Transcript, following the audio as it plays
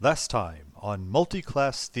Last time on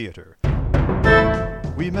Multiclass Theater,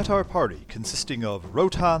 we met our party consisting of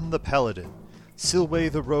Rotan the Paladin,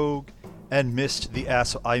 Silway the Rogue, and Mist the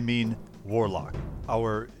Warlock.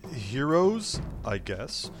 Our heroes, I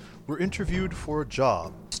guess, were interviewed for a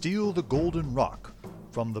job, steal the Golden Rock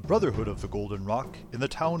from the Brotherhood of the Golden Rock in the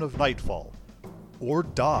town of Nightfall, or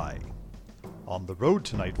die. On the road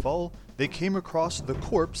to Nightfall, they came across the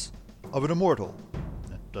corpse of an immortal.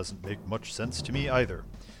 That doesn't make much sense to me either.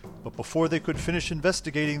 But before they could finish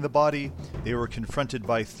investigating the body, they were confronted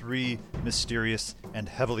by three mysterious and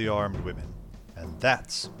heavily armed women. And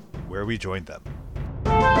that's where we joined them.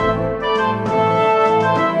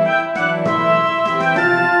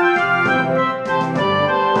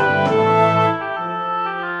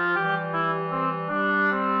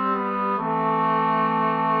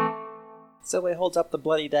 Silway holds up the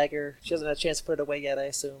bloody dagger. She hasn't had a chance to put it away yet, I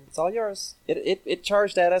assume. It's all yours. It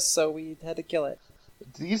charged at us, so we had to kill it.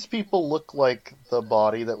 These people look like the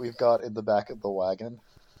body that we've got in the back of the wagon?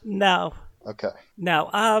 No. Okay. No.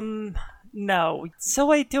 No.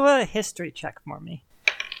 Silway, do a history check for me.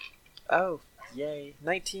 Oh, yay.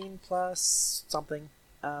 19 plus something.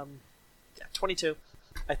 22.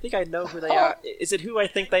 I think I know who they are. Is it who I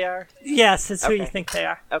think they are? Yes, it's who Okay. you think they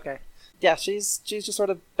are. Okay. Yeah, she's just sort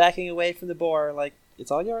of backing away from the boar, like, it's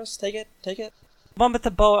all yours, take it. One with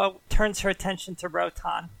the bow turns her attention to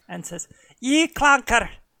Rotan and says, "Ye clanker,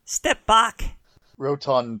 step back."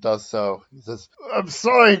 Rotan does so. He says, "I'm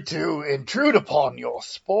sorry to intrude upon your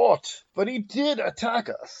sport, but he did attack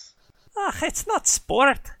us." It's not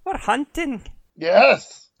sport. We're hunting.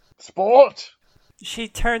 Yes, sport. She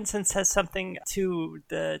turns and says something to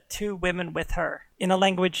the two women with her in a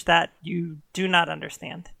language that you do not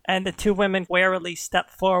understand. And the two women warily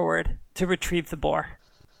step forward to retrieve the boar.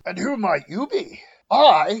 And who might you be?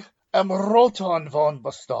 I am Rotan von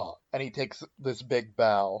Bastard. And he takes this big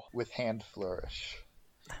bow with hand flourish.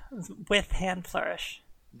 With hand flourish.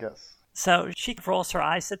 Yes. So she rolls her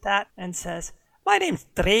eyes at that and says, "My name's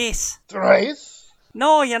Drace." Thrace?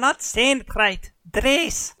 "No, you're not saying it right.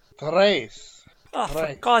 Drace." Thrace. "Oh, for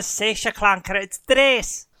Right. God's sake, you clanker, it's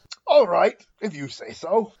Drace." All right, if you say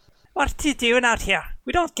so. "What are you doing out here?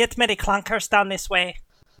 We don't get many clankers down this way."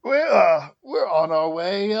 We're on our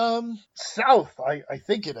way, south, I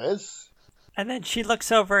think it is. And then she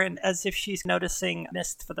looks over and as if she's noticing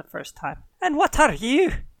Mist for the first time. "And what are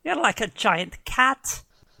you? You're like a giant cat."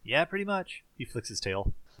 Yeah, pretty much. He flicks his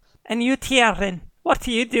tail. "And you, Tierrin, what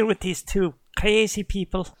are you doing with these two crazy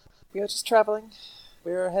people?" We are just traveling.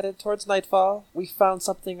 We're headed towards Nightfall. We found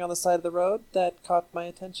something on the side of the road that caught my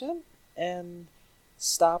attention, and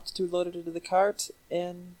stopped to load it into the cart,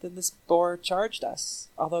 and then this boar charged us.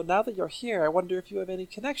 Although now that you're here, I wonder if you have any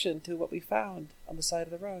connection to what we found on the side of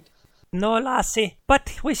the road. "No, lassie,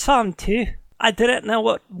 but we saw him too. I didn't know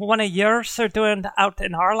what one of yours are doing out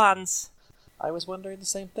in our lands." I was wondering the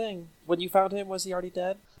same thing. When you found him, was he already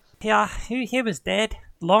dead? "Yeah, he was dead.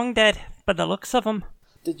 Long dead, by the looks of him."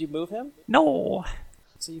 Did you move him? "No.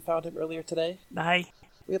 So you found him earlier today? Aye.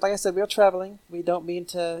 Like I said, we are traveling. We don't mean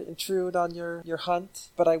to intrude on your hunt,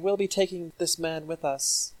 but I will be taking this man with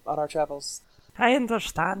us on our travels. I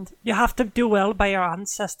understand. You have to do well by your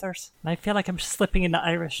ancestors." And I feel like I'm slipping into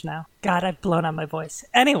Irish now. God, I've blown out my voice.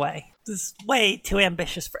 Anyway, this is way too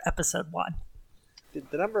ambitious for episode 1.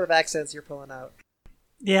 The number of accents you're pulling out.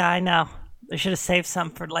 Yeah, I know. I should have saved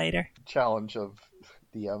some for later. Challenge of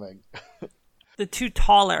DMing. The two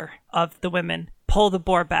taller of the women pull the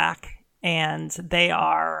boar back, and they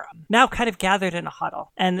are now kind of gathered in a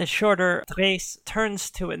huddle. And the shorter Thrace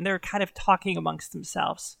turns to it, and they're kind of talking amongst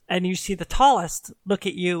themselves. And you see the tallest look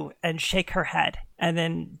at you and shake her head. And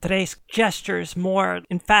then Thrace gestures more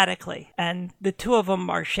emphatically, and the two of them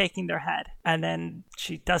are shaking their head. And then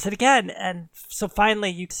she does it again, and so finally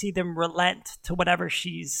you see them relent to whatever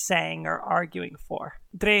she's saying or arguing for.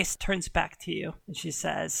 Thrace turns back to you, and she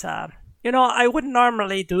says, "You know, I wouldn't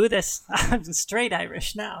normally do this." I'm straight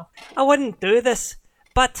Irish now. "I wouldn't do this,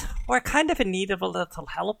 but we're kind of in need of a little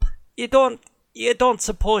help. You don't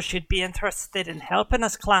suppose you'd be interested in helping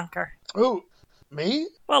us, clanker?" Who? Me?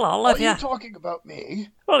 "Well, all Are of you." you talking about me?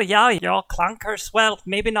 "Well, yeah, you're all clankers. Well,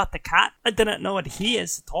 maybe not the cat. I didn't know what he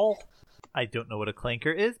is at all." I don't know what a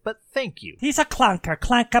clanker is, but thank you. "He's a clanker,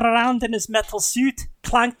 clanking around in his metal suit.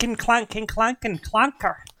 Clanking, clanking, clanking,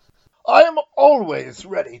 clanker." I am always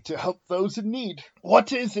ready to help those in need.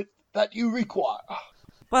 What is it that you require?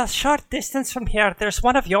 "Well, short distance from here, there's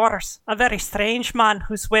one of yours. A very strange man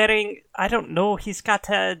who's wearing, I don't know, he's got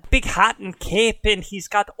a big hat and cape, and he's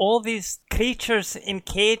got all these creatures in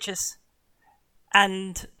cages.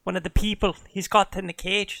 And one of the people he's got in the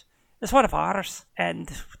cage is one of ours. And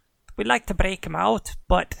We'd like to break him out,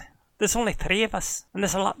 but there's only 3 of us, and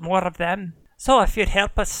there's a lot more of them. So if you'd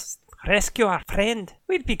help us rescue our friend,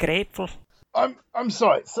 we'd be grateful. I'm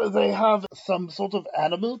sorry. So they have some sort of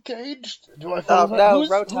animal cage? Do I follow that? No, Who's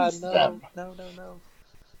Rotan, them? no.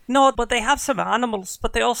 No, but they have some animals,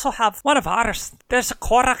 but they also have one of ours. There's a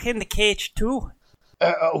Korach in the cage too.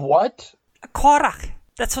 What? A Korach.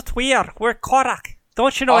 That's what we are. We're Korach.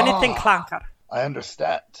 Don't you know anything, Clanker? I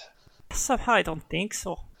understand. Somehow I don't think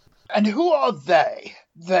so. And who are they?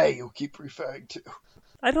 They you keep referring to.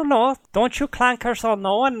 I don't know. Don't you Clankers all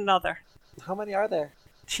know one another? How many are there?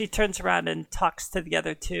 She turns around and talks to the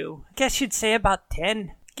other 2. I guess you'd say about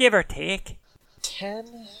 10, give or take.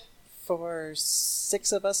 10 for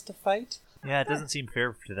 6 of us to fight? Yeah, it doesn't seem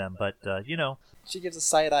fair to them, but, She gives a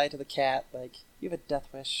side eye to the cat, like, you have a death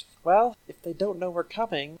wish. Well, if they don't know we're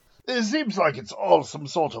coming... It seems like it's all some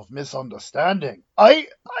sort of misunderstanding. I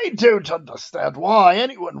don't understand why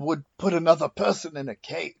anyone would put another person in a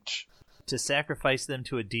cage. to sacrifice them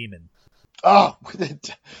to a demon. Ah,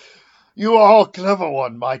 you are a clever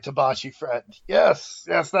one, my Tabashi friend. Yes,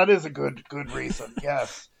 that is a good reason,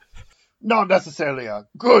 yes. Not necessarily a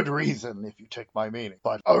good reason, if you take my meaning,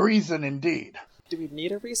 but a reason indeed. Do we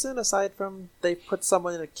need a reason aside from they put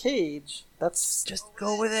someone in a cage? That's... Just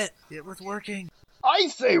go with it. It was working. I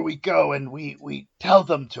say we go and we tell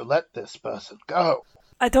them to let this person go.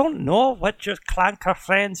 I don't know what your clanker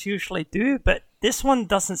friends usually do, but this one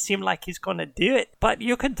doesn't seem like he's going to do it. But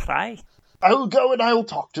you can try. I will go and I will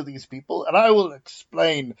talk to these people and I will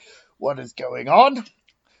explain what is going on.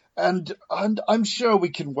 And I'm sure we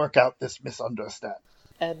can work out this misunderstanding.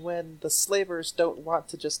 And when the slavers don't want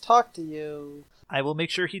to just talk to you... I will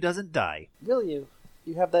make sure he doesn't die. Will you?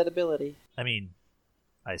 You have that ability. I mean,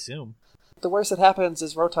 I assume. The worst that happens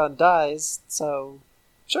is Rotan dies, so...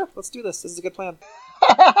 Sure, let's do this. This is a good plan.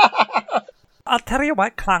 I'll tell you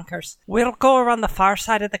what, Clankers. We'll go around the far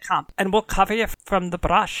side of the camp, and we'll cover you from the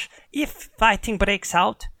brush. If fighting breaks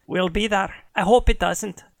out, we'll be there. I hope it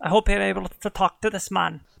doesn't. I hope you're able to talk to this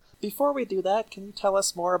man. Before we do that, can you tell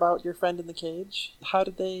us more about your friend in the cage? How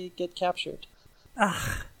did they get captured?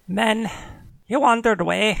 Men, he wandered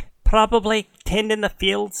away. Probably tending the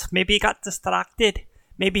fields. Maybe he got distracted.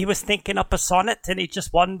 Maybe he was thinking up a sonnet and he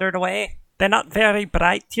just wandered away. They're not very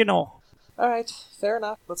bright, you know. Alright, fair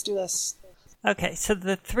enough. Let's do this. Okay, so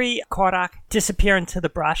the 3 Korok disappear into the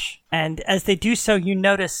brush, and as they do so, you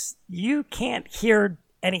notice you can't hear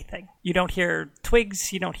anything. You don't hear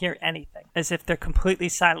twigs, you don't hear anything, as if they're completely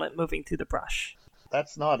silent moving through the brush.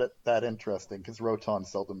 That's not that interesting, because Rotan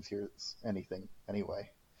seldom hears anything anyway.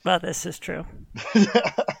 Well, this is true.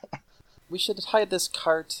 We should hide this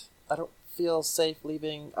cart. I don't feel safe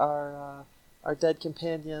leaving our dead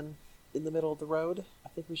companion in the middle of the road. I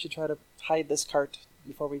think we should try to hide this cart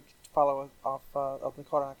before we follow off of the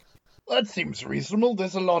Korok. That seems reasonable.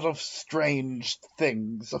 There's a lot of strange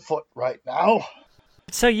things afoot right now.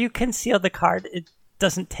 So you conceal the cart. It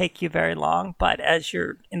doesn't take you very long, but as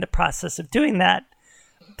you're in the process of doing that,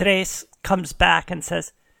 Trace comes back and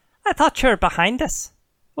says, I thought you were behind us.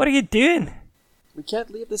 What are you doing? We can't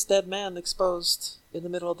leave this dead man exposed in the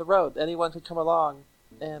middle of the road. Anyone could come along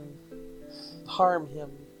and harm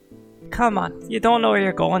him. Come on, you don't know where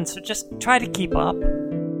you're going, so just try to keep up.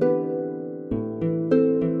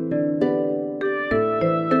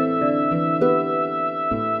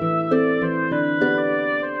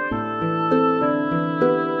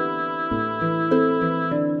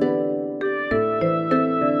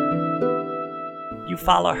 You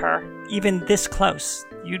follow her. Even this close,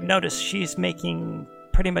 you notice she's making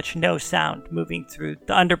pretty much no sound moving through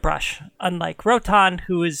the underbrush, unlike Rotan,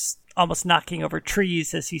 who is almost knocking over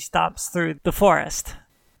trees as he stomps through the forest.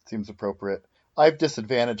 Seems appropriate. I have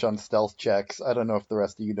disadvantage on stealth checks. I don't know if the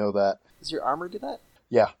rest of you know that. Does your armor do that?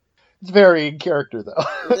 Yeah. It's very in character, though.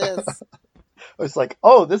 It is. I was like,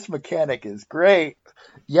 oh, this mechanic is great.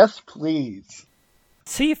 Yes, please.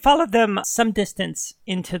 So you follow them some distance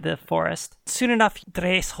into the forest. Soon enough,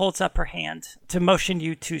 Drace holds up her hand to motion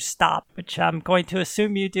you to stop, which I'm going to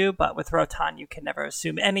assume you do, but with Rotan you can never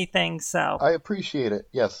assume anything, so... I appreciate it.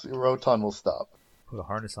 Yes, Rotan will stop. Put a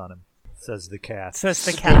harness on him, says the cat. Says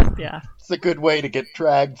the cat, yeah. It's a good way to get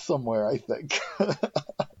dragged somewhere, I think.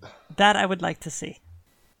 That I would like to see.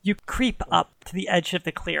 You creep up to the edge of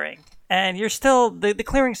the clearing, and you're still, the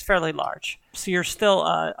clearing's fairly large, so you're still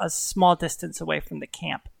a small distance away from the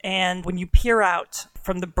camp. And when you peer out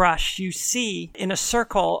from the brush, you see in a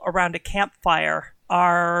circle around a campfire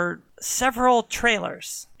are several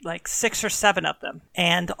trailers, like 6 or 7 of them,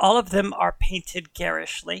 and all of them are painted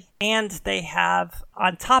garishly, and they have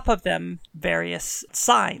on top of them various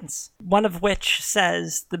signs, one of which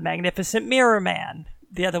says the Magnificent Mirror Man,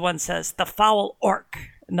 The other one says, "The foul orc."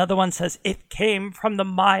 Another one says, "It came from the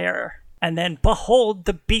mire." And then, "Behold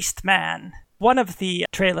the beast man." One of the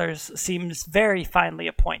trailers seems very finely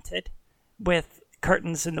appointed, with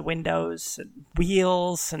curtains in the windows and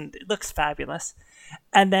wheels, and it looks fabulous.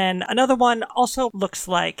 And then another one also looks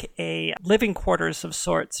like a living quarters of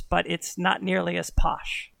sorts, but it's not nearly as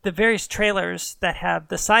posh. The various trailers that have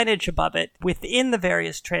the signage above it, within the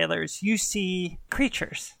various trailers, you see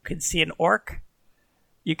creatures. You can see an orc.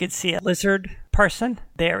 You can see a lizard person.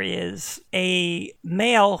 There is a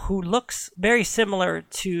male who looks very similar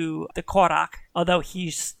to the Korak, although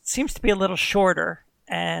he seems to be a little shorter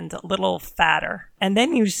and a little fatter. And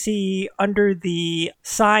then you see under the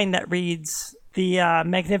sign that reads the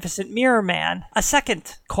Magnificent Mirror Man, a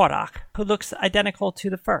second Korak who looks identical to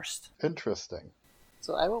the first. Interesting.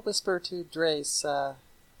 So I will whisper to Drace,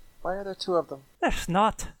 why are there two of them? There's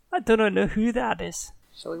not. I don't know who that is.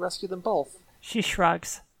 Shall we rescue them both? She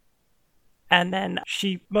shrugs. And then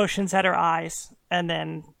she motions at her eyes and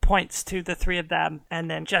then points to the three of them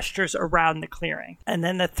and then gestures around the clearing. And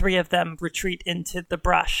then the three of them retreat into the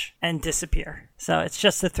brush and disappear. So it's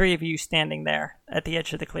just the three of you standing there at the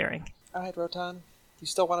edge of the clearing. All right, Rotan. You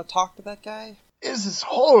still want to talk to that guy? This is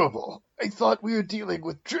horrible. I thought we were dealing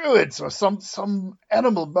with druids or some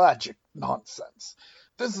animal magic nonsense.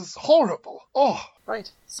 This is horrible. Oh.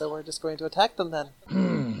 Right. So we're just going to attack them then.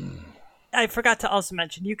 I forgot to also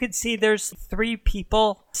mention, you can see there's 3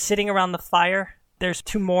 people sitting around the fire. There's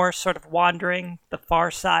 2 more sort of wandering the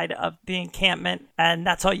far side of the encampment, and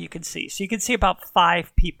that's all you can see. So you can see about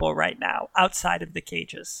 5 people right now outside of the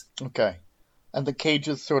cages. Okay. And the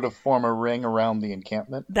cages sort of form a ring around the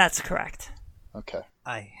encampment? That's correct. Okay.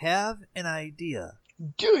 I have an idea.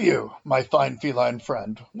 Do you, my fine feline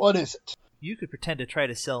friend? What is it? You could pretend to try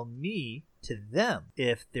to sell me to them.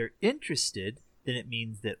 If they're interested, then it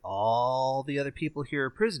means that all the other people here are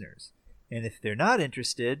prisoners. And if they're not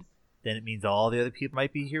interested, then it means all the other people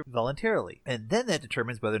might be here voluntarily. And then that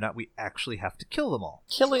determines whether or not we actually have to kill them all.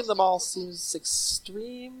 Killing them all seems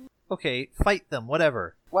extreme. Okay, fight them,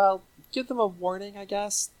 whatever. Well, give them a warning, I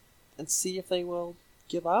guess, and see if they will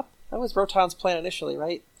give up. That was Rotan's plan initially,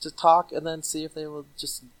 right? Just talk and then see if they will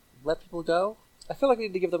just let people go. I feel like we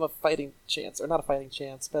need to give them a fighting chance, or not a fighting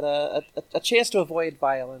chance, but a chance to avoid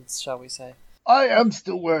violence, shall we say. I am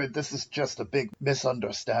still worried this is just a big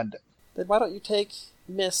misunderstanding. Then why don't you take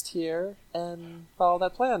Mist here and follow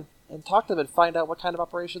that plan, and talk to them and find out what kind of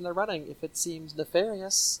operation they're running. If it seems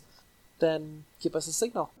nefarious, then give us a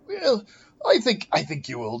signal. Well, I think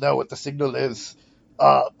you will know what the signal is.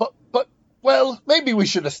 But well, maybe we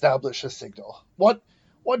should establish a signal. What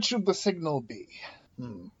should the signal be?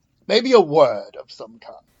 Maybe a word of some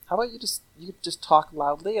kind. How about you just talk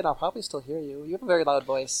loudly, and I'll probably still hear you. You have a very loud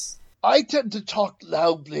voice. I tend to talk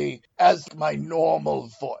loudly as my normal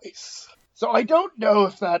voice. So I don't know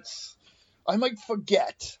if that's... I might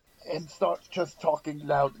forget and start just talking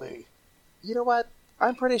loudly. You know what?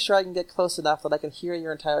 I'm pretty sure I can get close enough that I can hear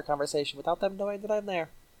your entire conversation without them knowing that I'm there.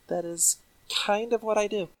 That is kind of what I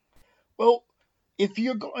do. Well, if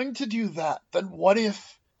you're going to do that, then what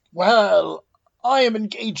if... Well, I am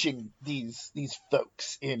engaging these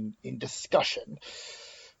folks in discussion.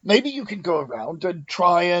 Maybe you can go around and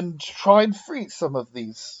try and free some of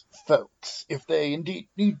these folks, if they indeed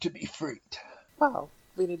need to be freed. Well,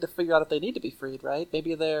 we need to figure out if they need to be freed, right?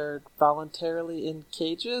 Maybe they're voluntarily in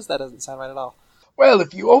cages? That doesn't sound right at all. Well,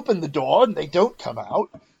 if you open the door and they don't come out,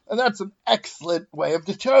 then that's an excellent way of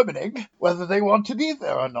determining whether they want to be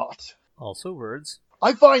there or not. Also words.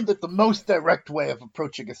 I find that the most direct way of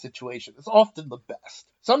approaching a situation is often the best.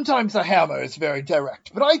 Sometimes a hammer is very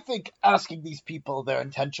direct, but I think asking these people their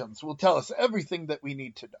intentions will tell us everything that we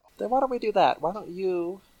need to know. Then why don't we do that? Why don't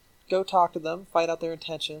you go talk to them, find out their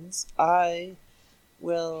intentions. I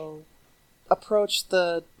will approach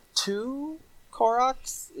the 2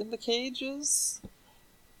 Koraks in the cages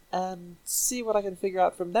and see what I can figure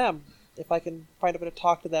out from them. If I can find a way to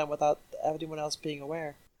talk to them without anyone else being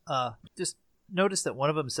aware. Just notice that one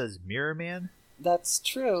of them says Mirror Man. That's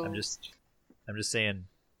true. I'm just saying,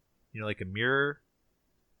 like a mirror,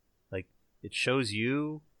 like it shows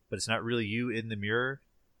you, but it's not really you in the mirror.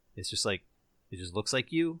 It's just like, it just looks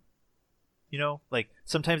like you. Like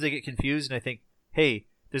sometimes I get confused and I think, hey,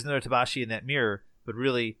 there's another Tabashi in that mirror, but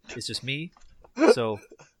really it's just me. So,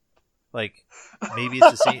 like, maybe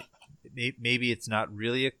it's the same. Maybe it's not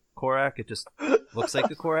really a Korak. It just looks like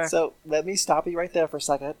a Korak. So let me stop you right there for a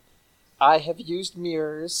second. I have used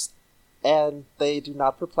mirrors, and they do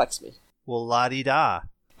not perplex me. Well, la-di-da.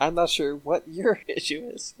 I'm not sure what your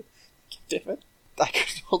issue is. Damn it. I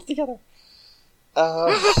couldn't hold it together.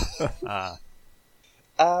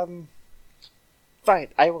 Fine,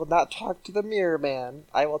 I will not talk to the Mirror Man.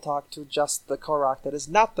 I will talk to just the Korok that is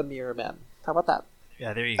not the Mirror Man. How about that?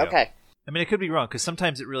 Yeah, there you go. Okay. I mean, it could be wrong, because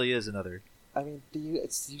sometimes it really is another. I mean, do you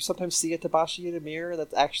sometimes see a Tabashi in a mirror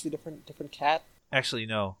that's actually different cat? Actually,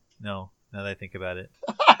 no. Now that I think about it.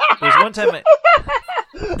 There's one time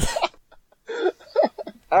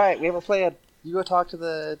Alright, we have a plan. You go talk to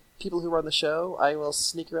the people who run the show. I will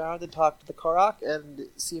sneak around and talk to the Korok and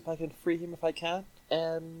see if I can free him if I can.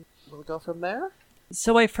 And we'll go from there.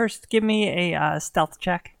 So wait, first give me a stealth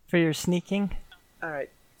check for your sneaking.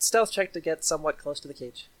 Alright, stealth check to get somewhat close to the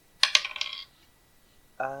cage.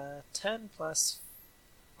 10 plus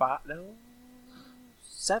 5, no,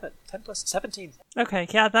 7. 10 plus 17. Okay,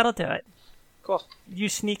 yeah, that'll do it. Cool. You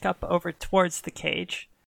sneak up over towards the cage.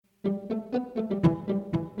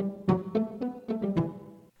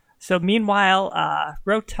 So meanwhile,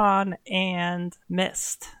 Rotan and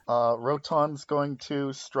Mist. Rotan's going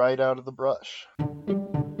to stride out of the brush.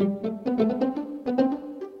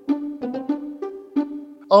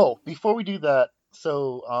 Oh, before we do that,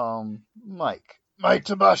 so, Mike, my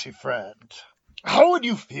Tabashi friend, how would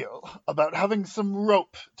you feel about having some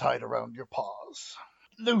rope tied around your paws?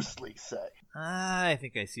 Loosely, say. I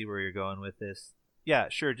think I see where you're going with this. Yeah,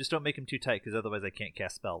 sure, just don't make him too tight, because otherwise I can't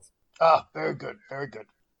cast spells. Ah, very good, very good.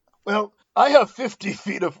 Well, I have 50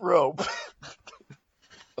 feet of rope.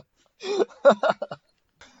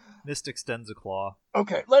 Mist extends a claw.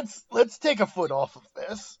 Okay, let's take a foot off of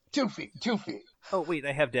this. 2 feet. Oh wait,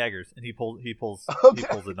 I have daggers, and he pulls Okay. he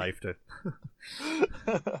pulls a knife to.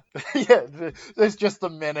 Yeah, there's just a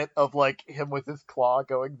minute of like him with his claw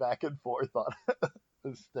going back and forth on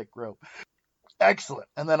the stick rope. Excellent.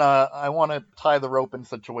 And then I want to tie the rope in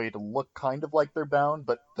such a way to look kind of like they're bound,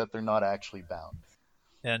 but that they're not actually bound.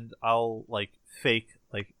 And I'll fake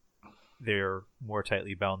they're more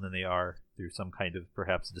tightly bound than they are through some kind of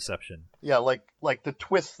perhaps deception. Yeah, like to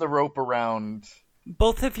twist the rope around.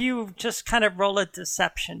 Both of you just kind of roll a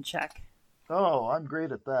deception check. Oh, I'm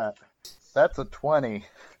great at that. That's a 20.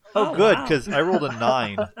 Oh, good, wow. because I rolled a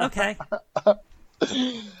 9. Okay.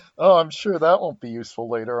 Oh, I'm sure that won't be useful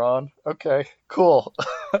later on. Okay, cool.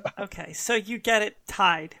 Okay, so you get it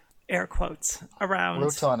tied, air quotes, around.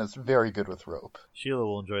 Rotan is very good with rope. Sheila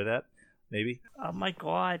will enjoy that, maybe. Oh my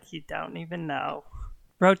god, you don't even know.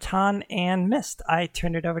 Rotan and Mist, I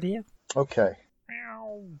turn it over to you. Okay.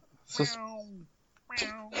 So,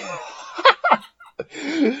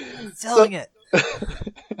 Selling it.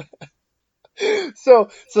 so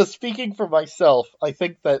speaking for myself, I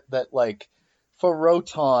think that for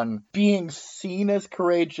Rotan, being seen as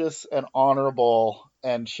courageous and honorable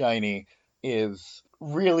and shiny is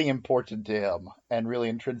really important to him and really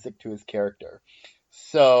intrinsic to his character.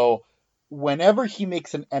 So whenever he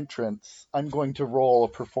makes an entrance, I'm going to roll a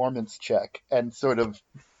performance check and sort of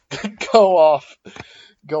go off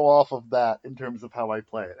of that in terms of how I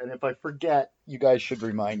play it. And if I forget, you guys should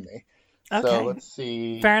remind me. Okay. So let's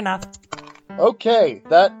see. Fair enough. Okay,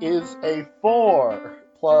 that is a 4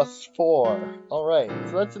 plus 4. All right,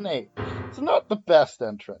 so that's an 8. So not the best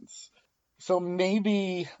entrance. So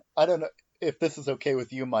maybe, I don't know if this is okay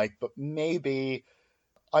with you, Mike, but maybe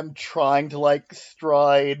I'm trying to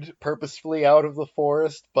stride purposefully out of the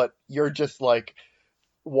forest, but you're just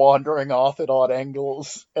wandering off at odd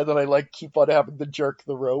angles, and then I keep on having to jerk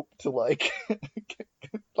the rope to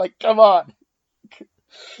come on.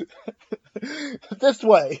 This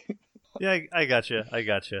way. Yeah, I gotcha.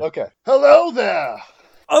 Okay. Hello there.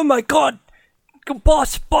 Oh my god!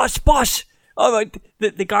 Boss! Oh my...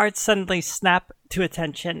 The guards suddenly snap to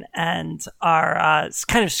attention and are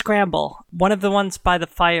kind of scramble. One of the ones by the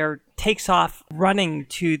fire takes off running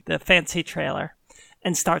to the fancy trailer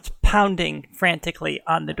and starts pounding frantically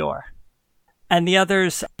on the door. And the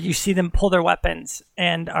others, you see them pull their weapons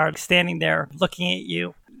and are standing there looking at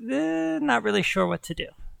you, not really sure what to do.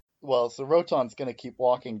 Well, so Rotan's going to keep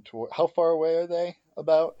walking toward... How far away are they,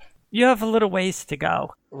 about? You have a little ways to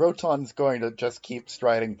go. Rotan's going to just keep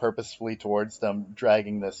striding purposefully towards them,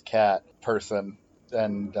 dragging this cat person,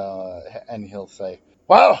 and he'll say,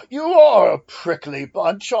 "Wow, you are a prickly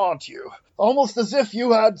bunch, aren't you? Almost as if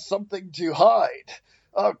you had something to hide.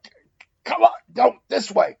 Come on, go this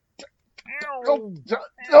way.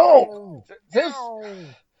 No, this.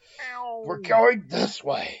 We're going this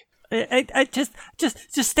way." I just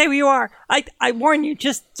stay where you are. I warn you,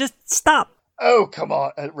 just stop. Oh, come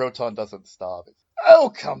on. Rotan doesn't stop.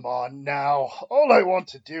 Oh, come on now. All I want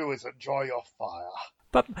to do is enjoy your fire.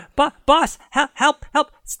 But boss, help,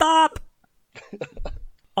 stop.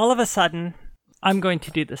 All of a sudden, I'm going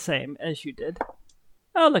to do the same as you did.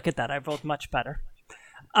 Oh, look at that. I rolled much better.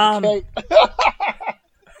 Okay.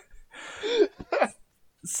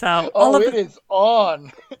 So It is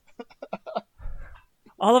on.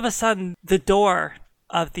 all of a sudden, the door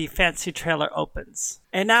of the fancy trailer opens.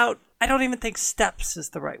 And out, I don't even think steps is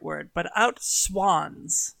the right word, but out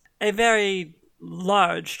swans a very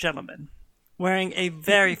large gentleman wearing a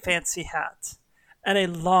very fancy hat and a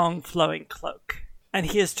long flowing cloak. And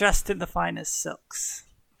he is dressed in the finest silks.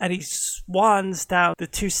 And he swans down the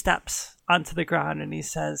 2 steps onto the ground and he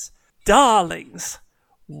says, "Darlings,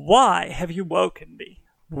 why have you woken me?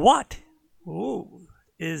 What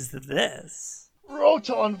is this?"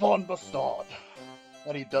 Rotan von Bastard.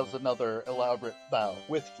 And he does another elaborate bow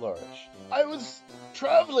with flourish. I was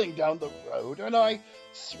traveling down the road and I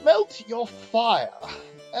smelt your fire.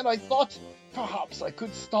 And I thought perhaps I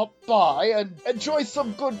could stop by and enjoy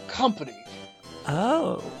some good company.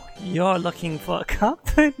 Oh, you're looking for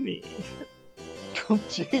company. Oh,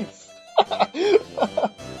 jeez.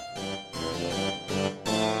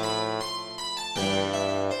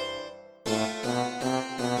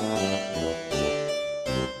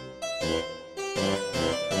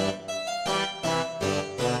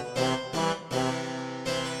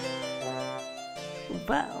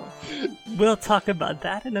 Well, we'll talk about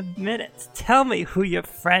that in a minute. Tell me who your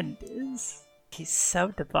friend is. He's so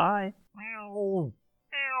divine.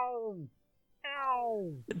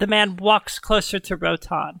 The man walks closer to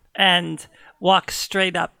Rotan and walks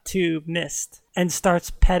straight up to Mist and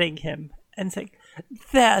starts petting him and saying,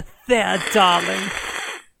 There, darling.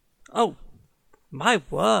 Oh, my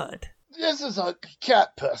word. This is a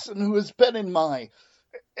cat person who has been in my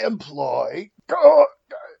employ.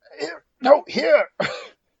 Here.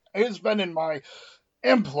 He's been in my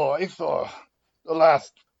employ for the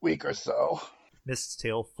last week or so. Mist's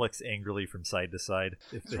tail flicks angrily from side to side.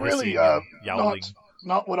 It's really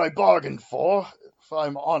not what I bargained for, if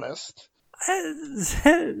I'm honest.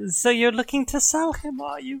 So you're looking to sell him,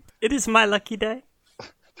 are you? It is my lucky day.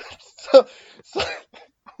 so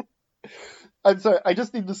I'm sorry, I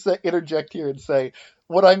just need to interject here and say,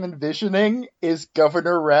 what I'm envisioning is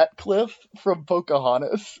Governor Ratcliffe from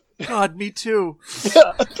Pocahontas. God, me too.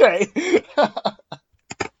 Yeah, okay.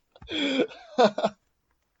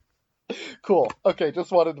 Cool. Okay,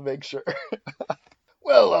 just wanted to make sure.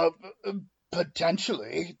 Well,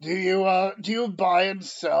 potentially. Do you buy and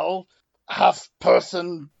sell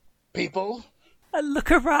half-person people?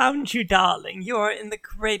 Look around you, darling. You're in the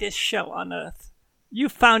greatest show on earth. You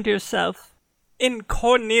found yourself in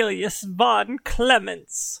Cornelius von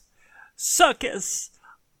Clements' Circus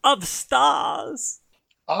of Stars.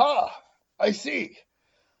 Ah, I see.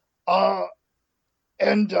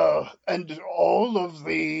 And all of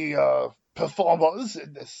the performers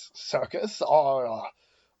in this circus are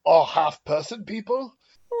half-person people?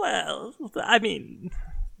 Well, I mean,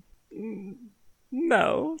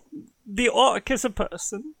 no. The orc is a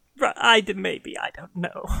person. I don't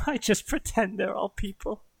know. I just pretend they're all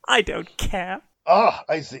people. I don't care. Ah,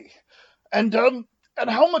 I see. And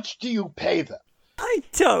how much do you pay them? I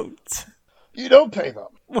don't. You don't pay them?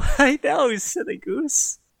 Why, no, silly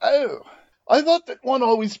goose. Oh, I thought that one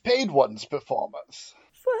always paid one's performers.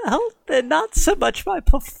 Well, they're not so much my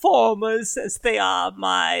performers as they are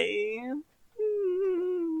my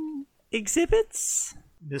exhibits.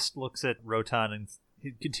 Mist looks at Rotan and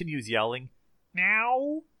he continues yelling,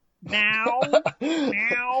 "Meow, meow,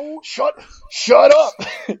 meow." Shut up!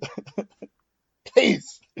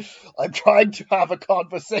 Please, I'm trying to have a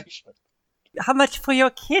conversation. How much for your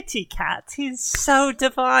kitty cat? He's so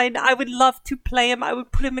divine. I would love to play him. I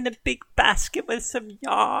would put him in a big basket with some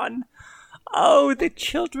yarn. Oh, the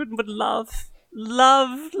children would love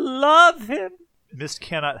him. Mist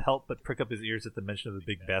cannot help but prick up his ears at the mention of the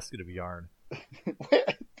big basket of yarn.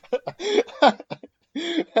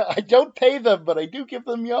 I don't pay them, but I do give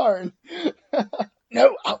them yarn.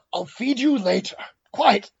 No, I'll feed you later.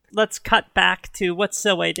 Quiet. Let's cut back to what's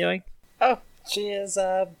Silway doing. Oh, she is,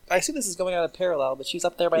 I assume this is going on in parallel, but she's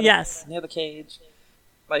up there by near the cage.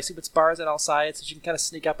 I assume it's bars on all sides, so she can kind of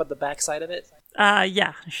sneak up on the backside of it.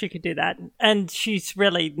 Yeah, she could do that. And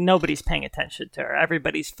nobody's paying attention to her.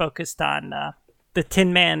 Everybody's focused on the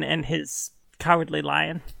Tin Man and his cowardly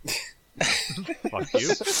lion. Fuck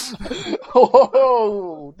you.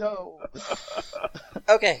 Oh, no.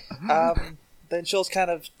 Okay, then she'll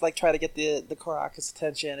kind of, try to get the Korak's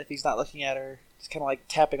attention if he's not looking at her. Just kind of,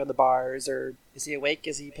 tapping on the bars, or is he awake?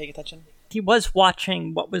 Is he paying attention? He was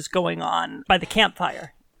watching what was going on by the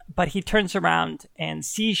campfire, but he turns around and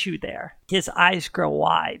sees you there. His eyes grow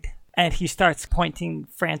wide, and he starts pointing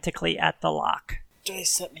frantically at the lock. Joyce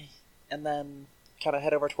sent me. And then kind of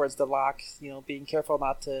head over towards the lock, being careful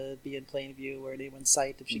not to be in plain view or anyone's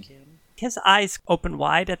sight if she can. His eyes open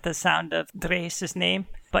wide at the sound of Dre's name,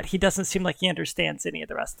 but he doesn't seem like he understands any of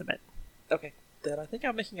the rest of it. Okay, then I think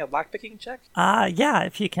I'm making a lockpicking check. Yeah,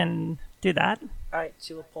 if you can do that. Alright,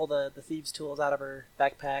 she will pull the thieves' tools out of her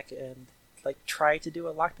backpack and, try to do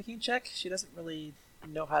a lockpicking check. She doesn't really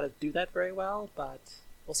know how to do that very well, but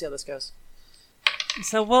we'll see how this goes.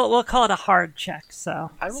 So we'll call it a hard check,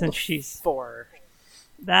 so, I rolled since a she's... 4.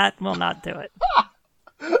 That will not do it.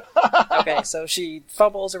 Okay, so she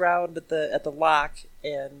fumbles around at the lock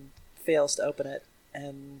and fails to open it,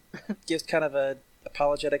 and gives kind of a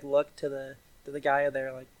apologetic look to the guy in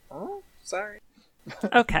there, like, "Oh, sorry."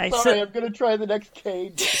 Okay, Sorry, so I'm gonna try the next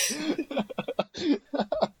cage.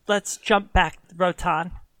 let's jump back,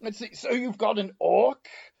 Rotan. Let's see. So you've got an orc,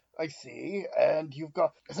 I see, and you've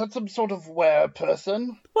got... Is that some sort of were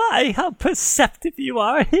person? Why, how perceptive you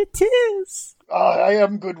are! It is. I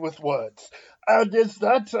am good with words. And is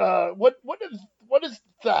that what is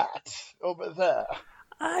that over there?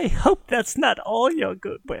 I hope that's not all you're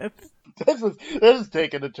good with. This is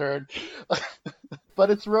taking a turn.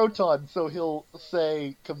 But it's Rotan, so he'll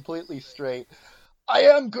say completely straight, I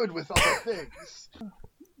am good with other things.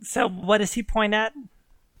 So what does he point at?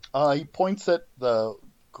 He points at the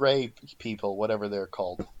gray people, whatever they're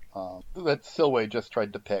called, that Silway just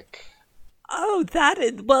tried to pick. Oh, that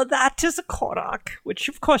is a Korok, which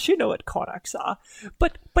of course you know what Koroks are.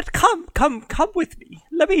 But come with me.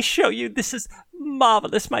 Let me show you. This is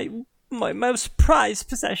marvelous, my most prized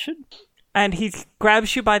possession. And he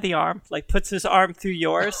grabs you by the arm, puts his arm through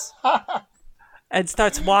yours, and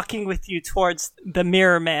starts walking with you towards the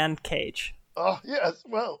Mirror Man cage. Oh, yes,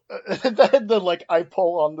 well, and then, I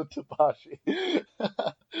pull on the Tabashi.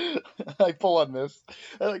 I pull on this.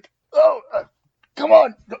 I'm come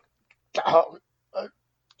on!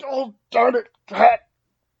 Oh, darn it, cat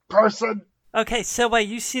person! Okay, so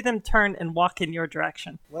you see them turn and walk in your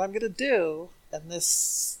direction. What I'm gonna do, and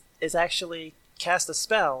this is actually cast a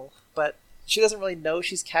spell, but she doesn't really know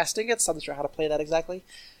she's casting it, so I'm not sure how to play that exactly.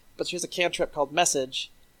 But she has a cantrip called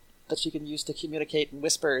Message that she can use to communicate in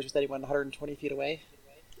whispers with anyone 120 feet away.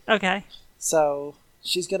 Okay. So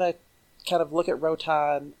she's gonna kind of look at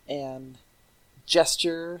Rotan and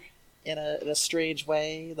gesture in a strange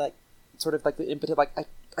way, sort of like the impetus,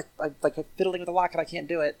 I'm fiddling with the lock and I can't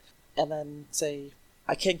do it, and then say,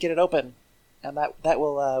 I can't get it open, and that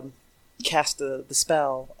will cast the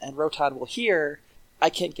spell, and Rotan will hear, I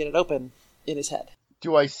can't get it open, in his head.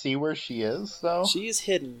 Do I see where she is, though? She is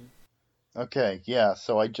hidden. Okay, yeah,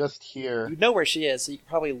 so I just hear... You know where she is, so you can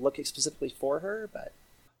probably look specifically for her, but...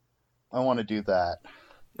 I want to do that.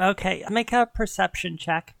 Okay, make a perception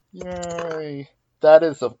check. Yay. That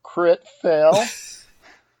is a crit fail.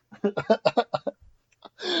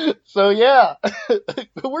 So yeah,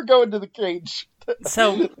 we're going to the cage.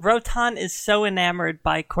 So Rotan is so enamored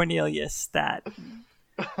by Cornelius that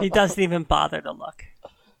he doesn't even bother to look.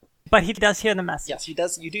 But he does hear the message. Yes, he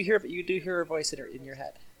does. You do hear her voice in your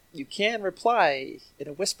head. You can reply in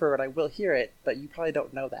a whisper, and I will hear it, but you probably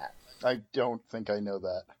don't know that. I don't think I know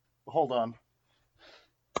that. Hold on.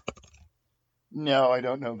 No, I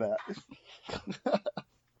don't know that.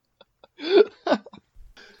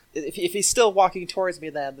 If he's still walking towards me,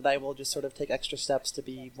 then I will just sort of take extra steps to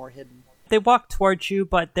be more hidden. They walk towards you,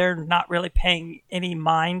 but they're not really paying any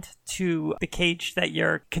mind to the cage that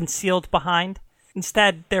you're concealed behind.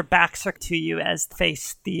 Instead, their backs are to you as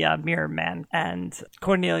face the Mirror Man. And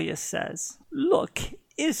Cornelius says, "Look,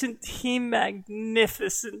 isn't he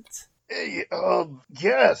magnificent?"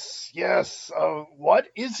 Yes. What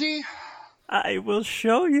is he? I will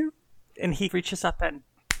show you. And he reaches up and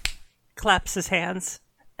claps his hands.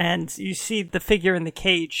 And you see the figure in the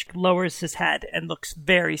cage lowers his head and looks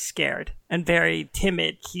very scared and very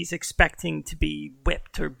timid. He's expecting to be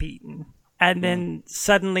whipped or beaten. And then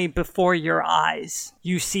suddenly before your eyes,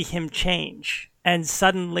 you see him change. And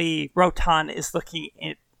suddenly Rotan is looking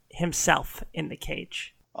at himself in the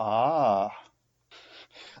cage. Ah.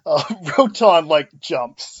 Rotan,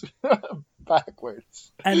 jumps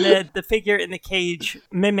backwards. And the figure in the cage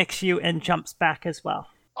mimics you and jumps back as well.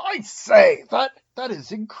 I say, that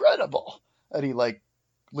is incredible. And he,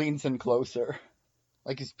 leans in closer,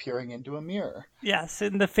 like he's peering into a mirror. Yes,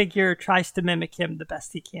 and the figure tries to mimic him the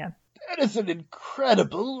best he can. That is an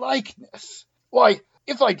incredible likeness. Why,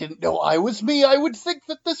 if I didn't know I was me, I would think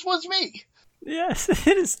that this was me. Yes,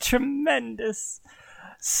 it is tremendous.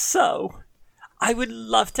 So, I would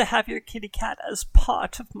love to have your kitty cat as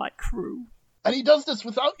part of my crew. And he does this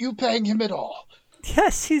without you paying him at all.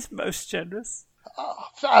 Yes, he's most generous. Ah,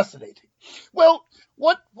 fascinating. Well,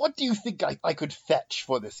 what do you think I could fetch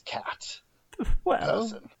for this cat? Well,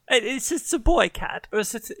 person. it's a boy cat, or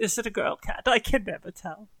is it a girl cat? I can never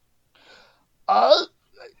tell.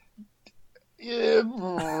 It's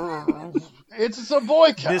a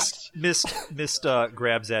boy cat. Mist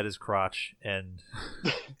grabs at his crotch and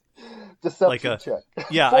Deception like a check.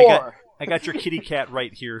 yeah, 4. I got your kitty cat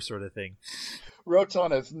right here, sort of thing.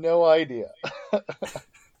 Rotan has no idea.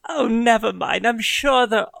 Oh, never mind. I'm sure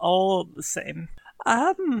they're all the same.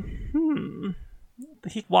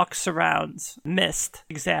 He walks around, Mist,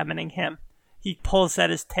 examining him. He pulls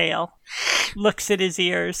at his tail, looks at his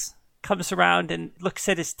ears, comes around and looks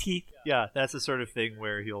at his teeth. Yeah, that's the sort of thing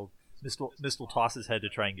where Mist will toss his head to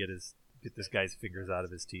try and get this guy's fingers out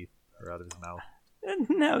of his teeth or out of his mouth.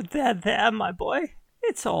 No, there, my boy.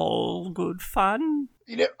 It's all good fun.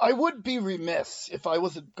 You know, I would be remiss if I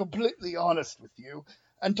wasn't completely honest with you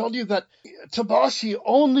and told you that Tabashi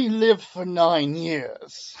only lived for 9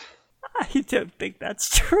 years. I don't think that's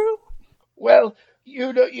true. Well,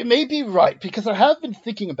 you may be right, because I have been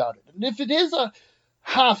thinking about it. And if it is a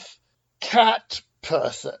half cat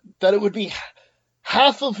person, then it would be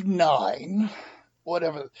half of 9,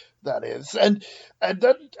 whatever that is, and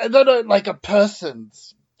then like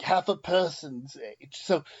half a person's age.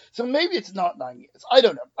 So maybe it's not 9 years. I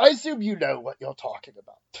don't know. I assume you know what you're talking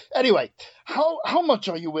about. Anyway, how much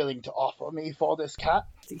are you willing to offer me for this cat?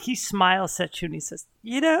 He smiles at you and he says,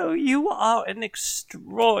 you are an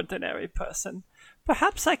extraordinary person.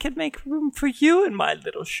 Perhaps I could make room for you in my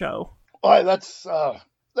little show. Why, that's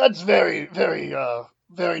very, very,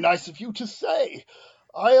 very nice of you to say.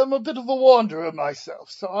 I am a bit of a wanderer myself,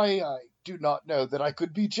 so I do not know that I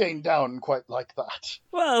could be chained down quite like that.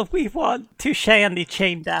 Well, we want to Shandy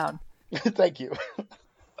chained down. Thank you.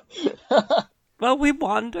 Well, we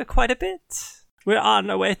wander quite a bit. We're on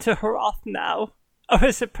our way to Heroth now. Or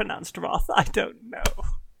is it pronounced Roth? I don't know.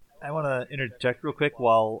 I want to interject real quick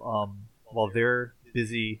while they're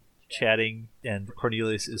busy chatting and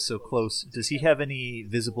Cornelius is so close. Does he have any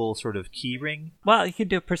visible sort of key ring? Well, you can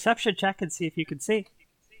do a perception check and see if you can see.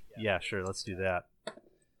 Yeah, sure. Let's do that.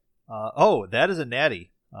 That is a natty.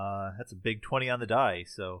 That's a big 20 on the die.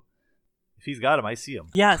 So if he's got him, I see him.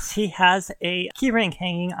 Yes, he has a keyring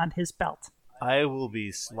hanging on his belt. I will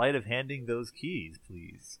be sleight of handing those keys,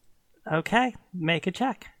 please. Okay, make a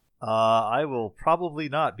check. I will probably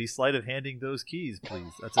not be sleight of handing those keys,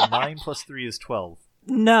 please. That's a 9 plus 3 is 12.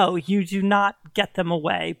 No, you do not get them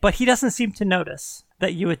away, but he doesn't seem to notice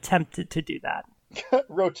that you attempted to do that.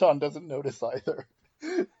 Rotan doesn't notice either.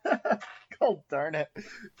 Oh, darn it.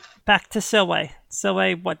 Back to Silway.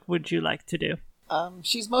 Silway, what would you like to do?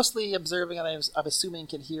 She's mostly observing, and I'm assuming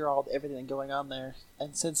can hear everything going on there.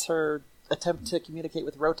 And since her attempt to communicate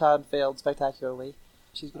with Rotan failed spectacularly,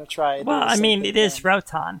 she's going to try. Well, I mean, it is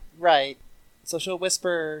Rotan. Right. So she'll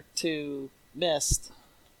whisper to Mist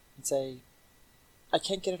and say, I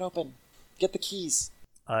can't get it open. Get the keys.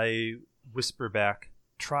 I whisper back,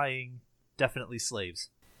 trying, definitely slaves.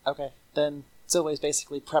 Okay. Then Silway's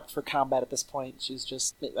basically prepped for combat at this point.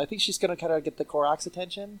 I think she's going to kind of get the Korok's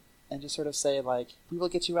attention and just sort of say, like, we will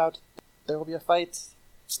get you out. There will be a fight.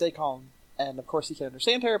 Stay calm. And of course he can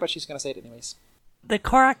understand her, but she's going to say it anyways. The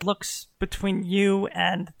Korok looks between you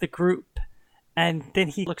and the group, and then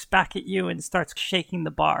he looks back at you and starts shaking the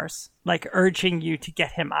bars, like urging you to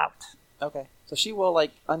get him out. Okay. So she will,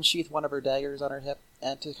 like, unsheath one of her daggers on her hip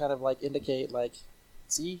and to kind of, like, indicate, like,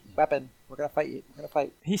 see? Weapon. We're going to fight you. We're going to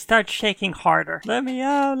fight. He starts shaking harder. Let me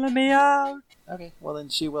out, let me out. Okay. Well, then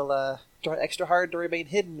she will draw extra hard to remain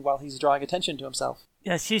hidden while he's drawing attention to himself.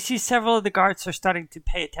 Yes, you see several of the guards are starting to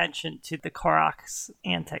pay attention to the Korok's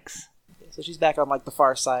antics. Okay, so she's back on, like, the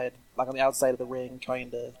far side, like on the outside of the ring, trying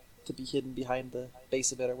to be hidden behind the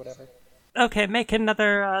base of it or whatever. Okay, make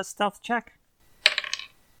another stealth check.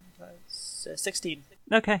 16.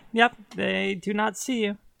 Okay, yep, they do not see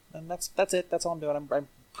you. And that's it. That's all I'm doing. I'm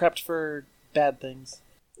prepped for bad things.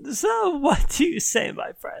 So, what do you say,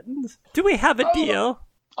 my friend? Do we have a deal?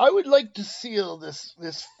 I would like to seal this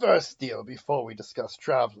first deal before we discuss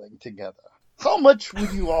traveling together. How much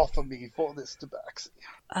would you offer me for this tabaxi?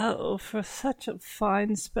 Oh, for such a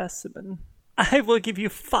fine specimen. I will give you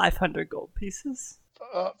 500 gold pieces.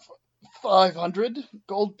 500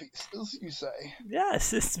 gold pieces, you say?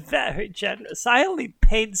 Yes, it's very generous. I only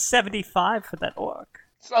paid 75 for that orc.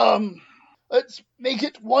 Let's make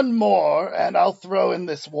it one more, and I'll throw in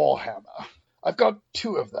this warhammer. I've got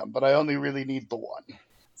 2 of them, but I only really need the one.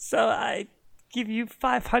 So I give you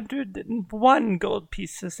 501 gold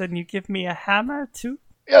pieces, and you give me a hammer, too?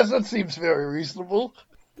 Yes, that seems very reasonable.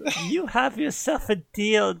 You have yourself a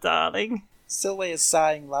deal, darling. Silway is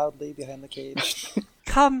sighing loudly behind the cage.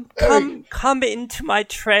 Come into my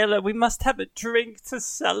trailer. We must have a drink to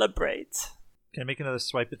celebrate. Can I make another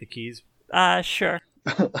swipe at the keys Sure.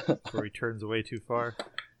 before he turns away too far?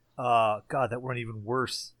 God, that went even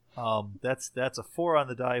worse. That's a 4 on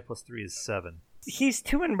the die plus 3 is 7. He's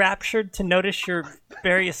too enraptured to notice your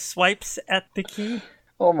various swipes at the key.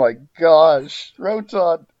 Oh my gosh,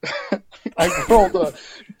 Rotan! I rolled a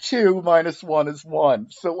 2 minus 1 is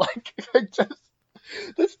 1. So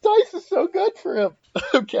this dice is so good for him.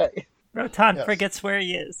 Okay. Rotan Yes. forgets where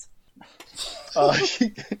he is.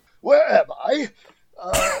 Where am I?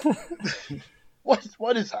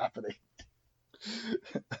 What is happening?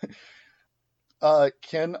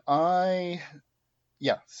 Can I?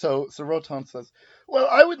 Yeah. So Rotan says, "Well,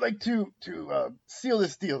 I would like to seal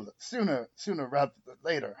this deal sooner rather than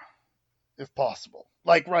later, if possible.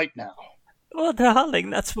 Like right now." Well,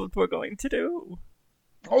 darling, that's what we're going to do.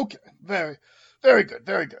 Okay. Very, very good.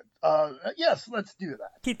 Very good. Yes, let's do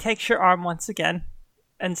that. He takes your arm once again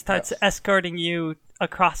and starts Yes. escorting you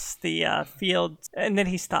across the field, and then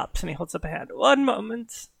he stops and he holds up a hand. One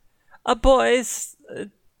moment. Boys,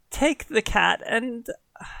 take the cat and,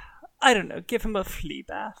 I don't know, give him a flea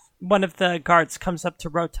bath. One of the guards comes up to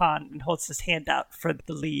Rotan and holds his hand out for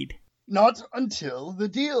the lead. Not until the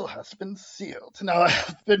deal has been sealed. Now, I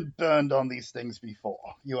have been burned on these things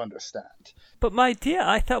before, you understand. But my dear,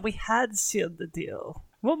 I thought we had sealed the deal.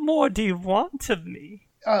 What more do you want of me?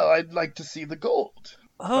 Oh, I'd like to see the gold.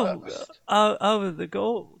 Oh, first. the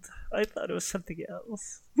gold. I thought it was something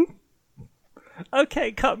else.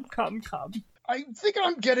 Okay, come. I think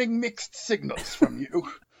I'm getting mixed signals from you.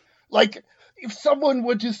 Like, if someone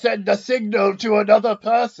were to send a signal to another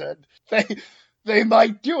person, they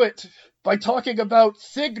might do it by talking about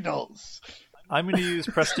signals. I'm going to use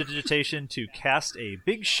prestidigitation to cast a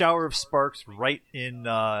big shower of sparks right in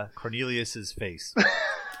Cornelius's face.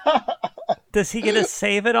 Does he get to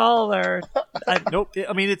save it all, or? Nope.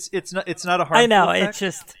 I mean, it's not a harmful I know, effect, it's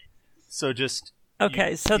just... So just...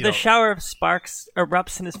 Okay, so you the know, shower of sparks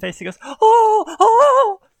erupts in his face. He goes,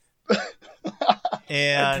 oh! And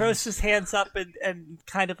and throws his hands up and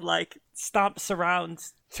kind of like stomps around,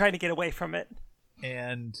 trying to get away from it.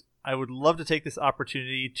 And I would love to take this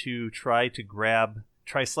opportunity to try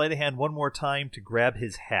sleight of hand one more time to grab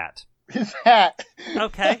his hat. His hat.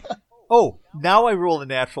 Okay. Oh, now I roll a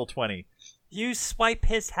natural 20. You swipe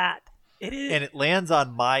his hat. And it lands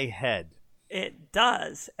on my head. It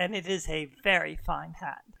does, and it is a very fine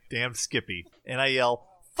hat. Damn Skippy. And I yell,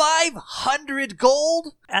 500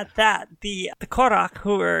 gold? At that, the Korak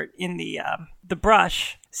who are in the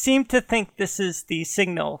brush seem to think this is the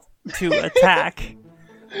signal to attack,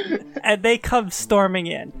 and they come storming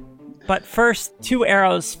in. But first, 2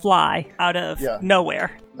 arrows fly out of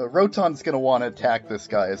nowhere. Rotan's going to want to attack this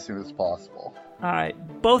guy as soon as possible. All right,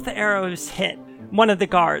 both arrows hit one of the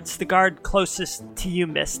guards. The guard closest to you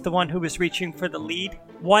missed, the one who was reaching for the lead.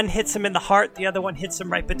 One hits him in the heart, the other one hits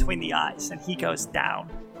him right between the eyes, and he goes down.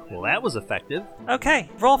 Well, that was effective. Okay,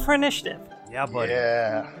 roll for initiative. Yeah, buddy.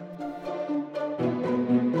 Yeah.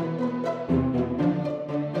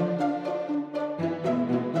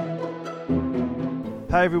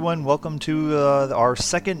 Hi everyone, welcome to our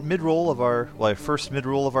second mid-roll of first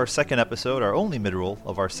mid-roll of our second episode, our only mid-roll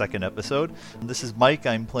of our second episode. This is Mike,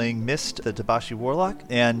 I'm playing Mist, the Tabashi Warlock,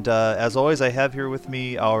 and as always I have here with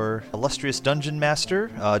me our illustrious Dungeon Master,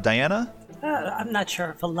 Diana. I'm not sure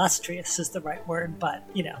if illustrious is the right word, but,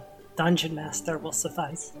 Dungeon Master will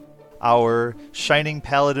suffice. Our Shining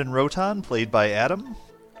Paladin Rotan, played by Adam.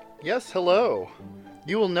 Yes, hello.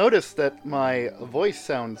 You will notice that my voice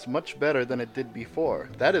sounds much better than it did before.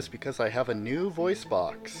 That is because I have a new voice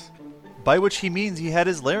box. By which he means he had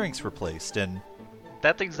his larynx replaced, and...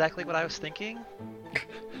 That's exactly what I was thinking.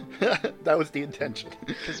 That was the intention.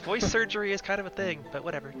 Because voice surgery is kind of a thing, but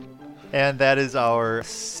whatever. And that is our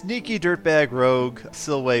sneaky dirtbag rogue,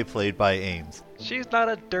 Silway, played by Ames. She's not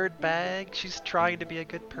a dirtbag. She's trying to be a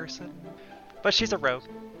good person. But she's a rogue.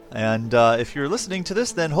 And if you're listening to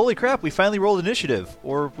this, then holy crap, we finally rolled initiative.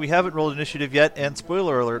 Or we haven't rolled initiative yet, and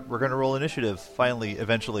spoiler alert, we're going to roll initiative, finally,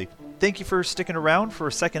 eventually. Thank you for sticking around for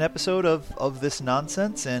a second episode of this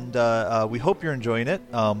nonsense, and we hope you're enjoying it.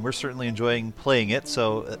 We're certainly enjoying playing it,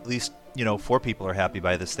 so at least, 4 people are happy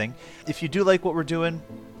by this thing. If you do like what we're doing,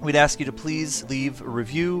 we'd ask you to please leave a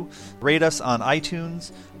review, rate us on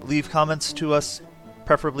iTunes, leave comments to us,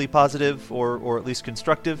 preferably positive or at least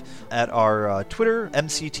constructive, at our Twitter,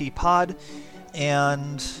 MCT Pod,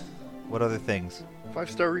 and what other things?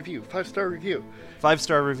 5-star review. 5-star review.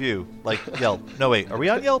 5-star review, like Yelp. No, wait, are we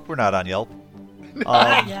on Yelp? We're not on Yelp.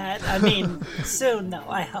 Not yet. I mean, soon, though,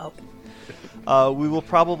 I hope. We will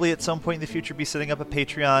probably at some point in the future be setting up a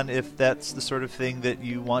Patreon if that's the sort of thing that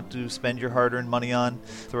you want to spend your hard-earned money on,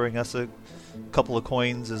 throwing us a a couple of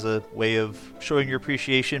coins as a way of showing your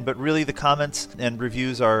appreciation, but really the comments and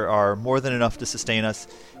reviews are more than enough to sustain us.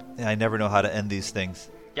 And I never know how to end these things.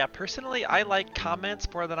 Yeah, personally, I like comments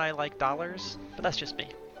more than I like dollars, but that's just me.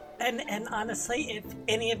 And honestly, if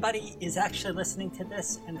anybody is actually listening to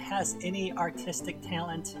this and has any artistic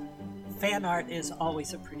talent, fan art is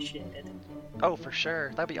always appreciated. Oh, for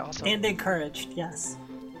sure. That'd be awesome. And encouraged, yes.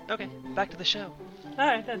 Okay, back to the show.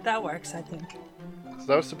 Alright, that works, I think. So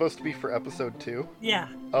that was supposed to be for episode 2? Yeah.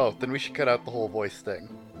 Oh, then we should cut out the whole voice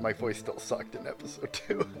thing. My voice still sucked in episode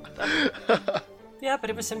 2. Yeah,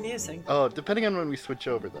 but it was amusing. Oh, depending on when we switch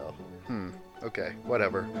over, though. Okay,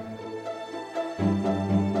 whatever.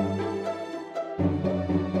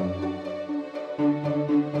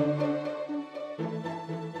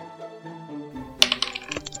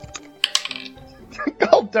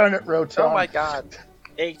 God darn it, Rotom. Oh my god.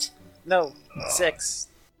 8. No, 6.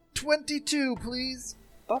 22, please.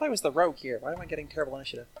 Thought I was the rogue here. Why am I getting terrible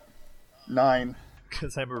initiative? 9.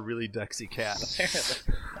 Because I'm a really Dexy cat.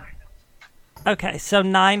 Okay, so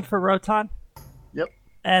 9 for Roton. Yep.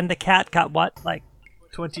 And the cat got what? Like,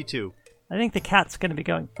 22. I think the cat's going to be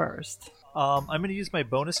going first. I'm going to use my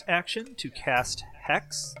bonus action to cast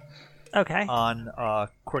Hex Okay. on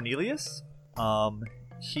Cornelius.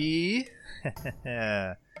 He...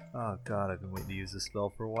 oh god, I've been waiting to use this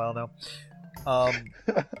spell for a while now.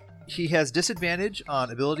 He has disadvantage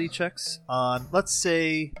on ability checks on, let's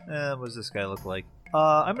say, what does this guy look like?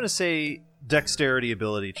 I'm going to say dexterity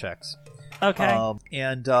ability checks. Okay.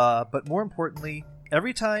 But more importantly,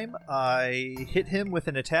 every time I hit him with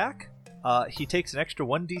an attack, he takes an extra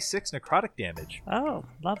 1d6 necrotic damage. Oh,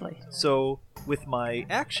 lovely. So, with my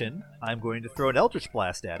action, I'm going to throw an Eldritch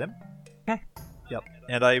Blast at him. Okay. Yep.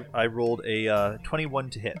 And I rolled a 21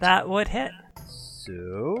 to hit. That would hit.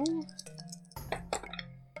 So...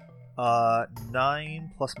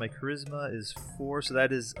 9 plus my charisma is 4, so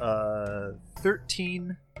that is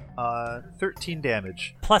 13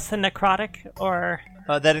 damage. Plus the necrotic, or...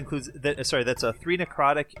 That includes... that's a 3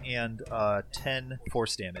 necrotic and 10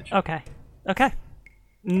 force damage. Okay. Okay.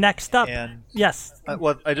 Next up. And yes. And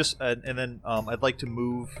then I'd like to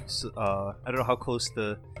move... I don't know how close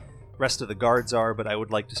the rest of the guards are, but I would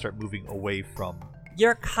like to start moving away from...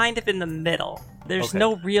 You're kind of in the middle. There's Okay.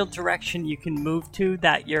 no real direction you can move to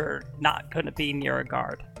that you're not going to be near a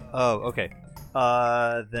guard. Oh, okay.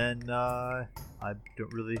 Then I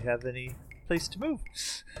don't really have any place to move.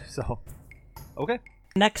 So, okay.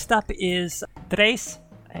 Next up is Trace,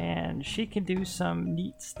 and she can do some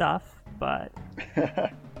neat stuff, but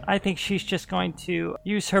I think she's just going to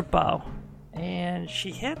use her bow. And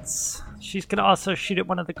she hits. She's going to also shoot at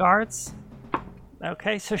one of the guards.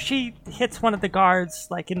 Okay, so she hits one of the guards,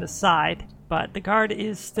 like, in the side, but the guard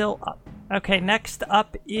is still up. Okay, next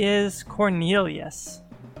up is Cornelius.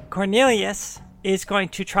 Cornelius is going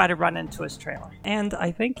to try to run into his trailer, and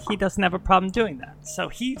I think he doesn't have a problem doing that. So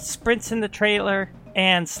he sprints in the trailer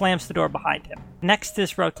and slams the door behind him. Next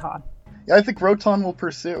is Roton. Yeah, I think Roton will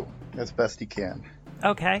pursue as best he can.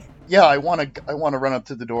 Okay. Yeah, I want to run up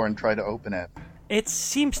to the door and try to open it. It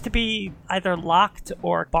seems to be either locked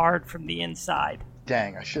or barred from the inside.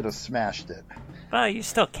 Dang, I should have smashed it. Well, you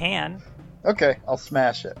still can. Okay, I'll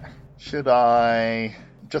smash it. Should I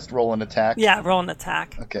just roll an attack? Yeah, roll an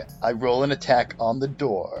attack. Okay, I roll an attack on the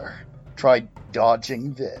door. Try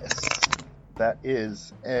dodging this. That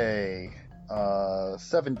is a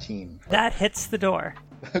 17. That hits the door.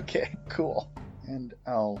 Okay, cool. And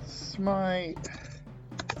I'll smite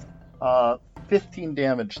 15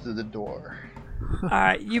 damage to the door.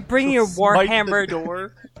 Alright, you bring your Smite the warhammer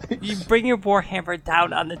door. You bring your warhammer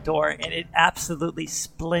down on the door and it absolutely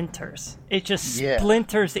splinters. It just Yeah.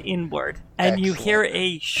 splinters inward. And you Excellent. hear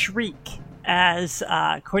a shriek as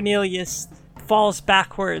Cornelius falls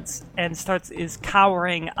backwards and is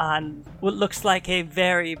cowering on what looks like a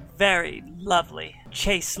very, very lovely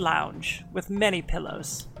chase lounge with many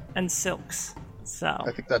pillows and silks. So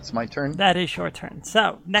I think that's my turn. that is your turn.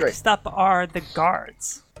 So next up are the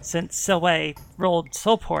guards. Since Silway rolled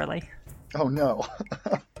so poorly. Oh no.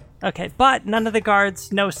 Okay, but none of the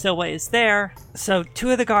guards know Silway is there. So 2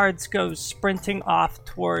 of the guards go sprinting off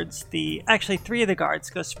towards actually 3 of the guards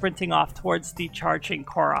go sprinting off towards the charging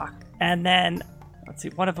Korok. And then, let's see,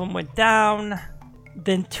 one of them went down.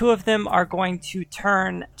 Then 2 of them are going to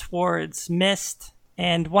turn towards Mist.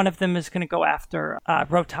 And one of them is going to go after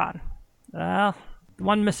Roton. Well,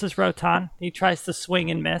 one misses Roton. He tries to swing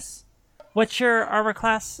and miss. What's your armor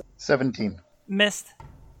class? 17. Missed.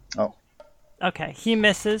 Oh. Okay, he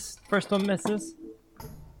misses. First one misses.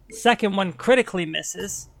 Second one critically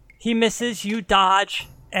misses. He misses, you dodge,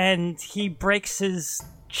 and he breaks his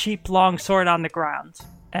cheap long sword on the ground.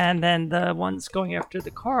 And then the ones going after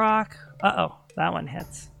the Korok. Uh-oh, that one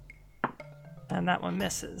hits. And that one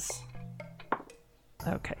misses.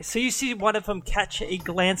 Okay, so you see one of them catch a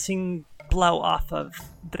glancing blow off of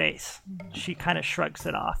Drace. She kind of shrugs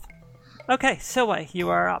it off. Okay, Silway, you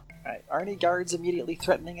are up. Alright, are any guards immediately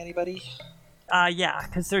threatening anybody? Yeah,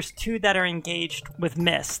 because there's 2 that are engaged with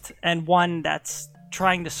Mist, and 1 that's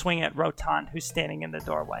trying to swing at Rotan, who's standing in the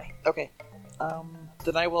doorway. Okay.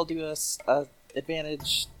 Then I will do a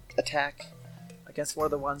advantage attack against one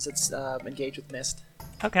of the ones that's engaged with Mist.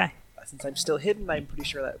 Okay. Since I'm still hidden, I'm pretty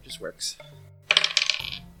sure that just works.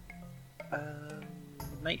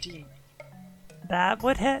 19. That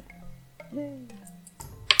would hit. Yay.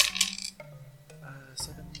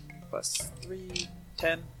 7 plus 3,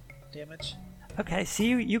 10 damage. Okay, so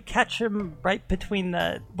you catch him right between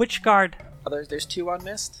the... Which guard? Oh, there's 2 on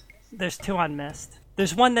Mist? There's 2 on Mist.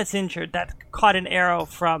 There's one that's injured that caught an arrow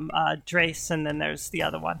from Drace, and then there's the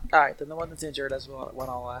other one. Alright, then the one that's injured is one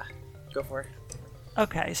I'll go for.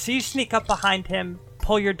 Okay, so you sneak up behind him,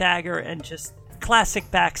 pull your dagger, and just classic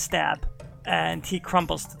backstab, and he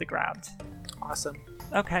crumbles to the ground. Awesome.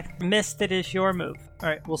 Okay, Mist, it is your move.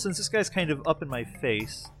 Alright, well, since this guy's kind of up in my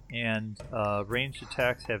face, and ranged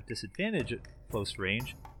attacks have disadvantage at close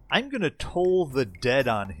range, I'm going to toll the dead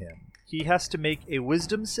on him. He has to make a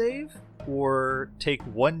wisdom save or take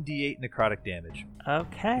 1d8 necrotic damage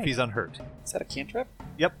Okay. if he's unhurt. Is that a cantrip?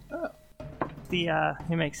 Yep. He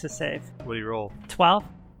makes a save. What do you roll? 12?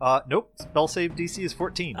 Nope. Spell save DC is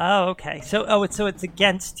 14. Oh, okay. So it's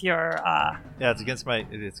against your Yeah, it's against my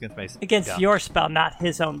yeah. your spell, not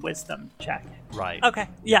his own wisdom check. Right. Okay.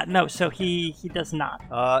 Yeah, no, so he does not.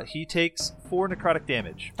 He takes 4 necrotic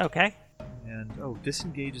damage. Okay. And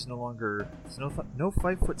disengage is no longer no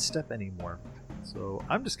 5-foot step anymore. So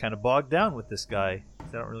I'm just kind of bogged down with this guy. 'Cause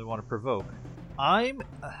I don't really want to provoke. I'm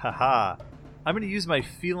going to use my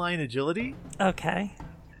feline agility Okay.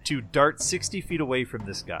 to dart 60 feet away from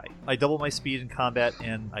this guy. I double my speed in combat,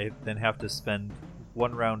 and I then have to spend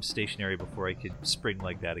 1 round stationary before I can spring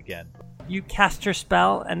like that again. You cast your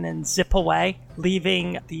spell and then zip away,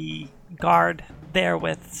 leaving the guard there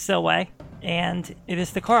with Silway. And it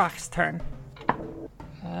is the Korok's turn.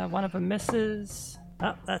 One of them misses.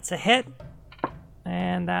 Oh, that's a hit.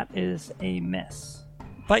 And that is a miss.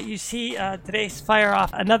 But you see Drace fire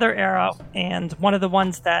off another arrow, and one of the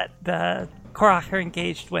ones that the Korok are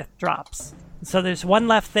engaged with drops. So there's 1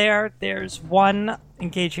 left there, there's 1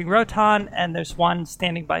 engaging Rotan, and there's 1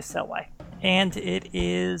 standing by Silway. And it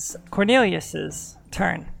is Cornelius's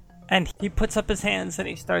turn. And he puts up his hands and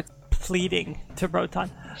he starts pleading to Rotan.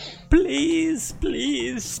 Please,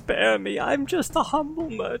 please spare me. I'm just a humble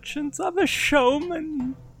merchant. I'm a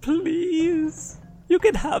showman. Please. You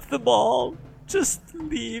can have them all. Just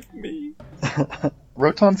leave me.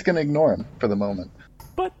 Rotan's gonna ignore him for the moment.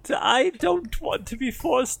 But I don't want to be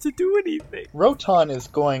forced to do anything. Rotan is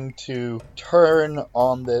going to turn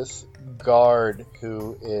on this guard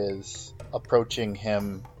who is approaching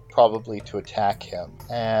him, probably to attack him.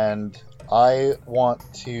 And I want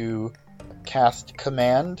to cast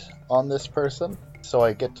command on this person. So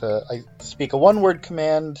I speak a 1-word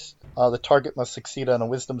command. The target must succeed on a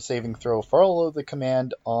wisdom saving throw. Follow the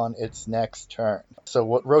command on its next turn. So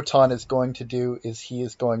what Rotan is going to do is he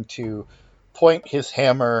is going to point his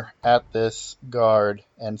hammer at this guard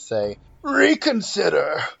and say,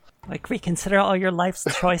 "Reconsider." Like, reconsider all your life's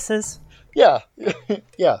choices? Yeah,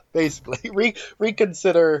 yeah, basically.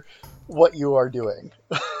 Reconsider what you are doing.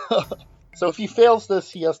 So if he fails this,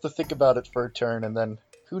 he has to think about it for a turn, and then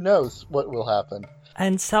who knows what will happen.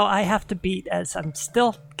 And so I have to beat, as I'm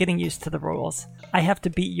still getting used to the rules, I have to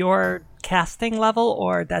beat your casting level,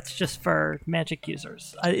 or that's just for magic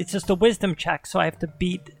users? It's just a wisdom check, so I have to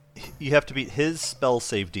beat... You have to beat his spell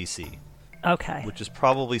save DC. Okay. Which is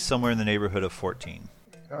probably somewhere in the neighborhood of 14.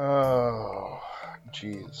 Oh,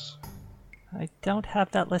 jeez. I don't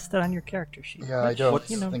have that listed on your character sheet. Yeah, I don't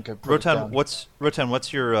think I put it down. What's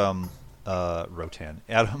your Rotan?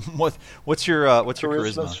 Adam, what's your charisma?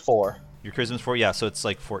 Charisma's 4. Your charisma's 4, yeah, so it's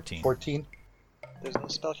like 14. 14? There's no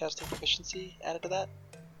spellcasting proficiency added to that?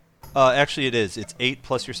 Actually, it is. It's 8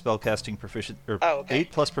 plus your spellcasting proficiency, okay.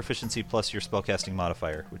 8 plus proficiency plus your spellcasting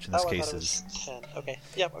modifier, which in this case is 10. Okay.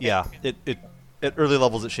 Yeah. Okay. Yeah. It at early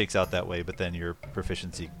levels it shakes out that way, but then your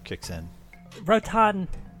proficiency kicks in. Rotan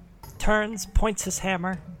turns, points his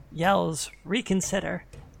hammer, yells, "Reconsider,"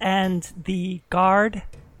 and the guard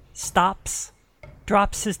stops,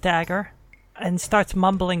 drops his dagger, and starts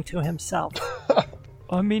mumbling to himself.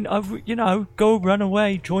 I mean, go run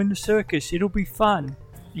away, join the circus, it'll be fun.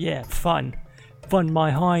 Yeah, fun. Fun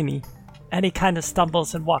my hiney. And he kind of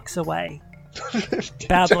stumbles and walks away,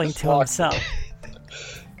 babbling to himself.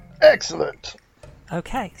 Excellent.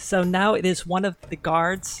 Okay, so now it is one of the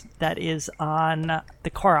guards that is on the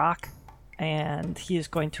Korok, and he is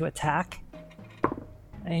going to attack.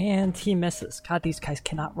 And he misses. God, these guys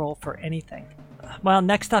cannot roll for anything. Well,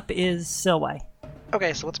 next up is Silway.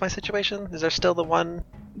 Okay, so what's my situation? Is there still the one?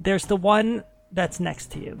 There's the one that's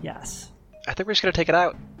next to you, yes. I think we're just gonna take it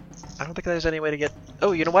out. I don't think there's any way to get...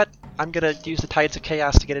 Oh, you know what? I'm gonna use the Tides of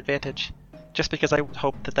Chaos to get advantage. Just because I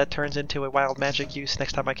hope that turns into a wild magic use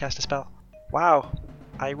next time I cast a spell. Wow.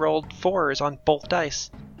 I rolled 4s on both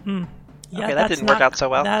dice. Yeah, Okay, that didn't work out so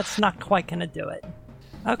well. That's not quite going to do it.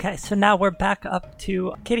 Okay, so now we're back up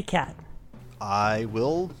to Kitty Cat. I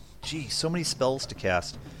will... Gee, so many spells to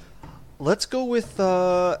cast. Let's go with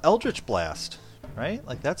Eldritch Blast, right?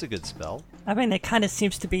 Like, that's a good spell. I mean, it kind of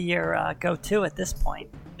seems to be your go-to at this point.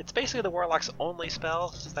 It's basically the Warlock's only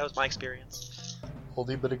spell. That was my experience.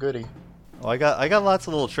 Oldie but a goodie. Oh, I got lots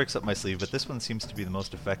of little tricks up my sleeve, but this one seems to be the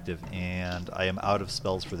most effective, and I am out of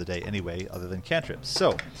spells for the day anyway, other than cantrips.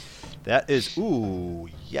 So, that is... Ooh,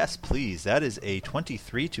 yes, please. That is a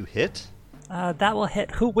 23 to hit. That will hit.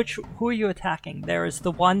 Who are you attacking? There is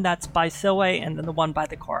the one that's by Silway, and then the one by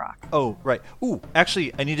the Korok. Oh, right. Ooh,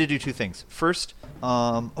 actually, I need to do two things. First,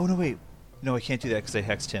 oh, no, wait. No, I can't do that because I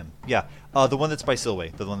hexed him. Yeah, the one that's by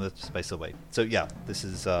Silway. The one that's by Silway. So, yeah, this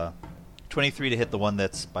is 23 to hit the one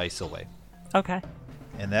that's by Silway. Okay.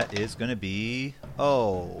 And that is going to be...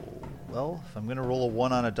 Oh, well, if I'm going to roll a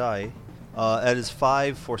 1 on a die, that is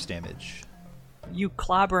 5 force damage. You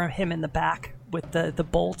clobber him in the back with the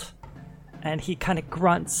bolt, and he kind of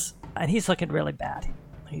grunts, and he's looking really bad.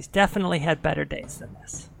 He's definitely had better days than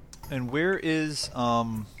this. And where is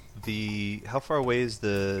how far away is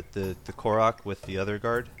the Korok with the other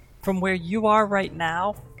guard? From where you are right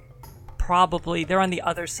now, probably they're on the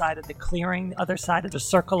other side of the clearing, the other side of the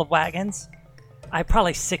circle of wagons. I'm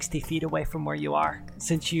probably 60 feet away from where you are,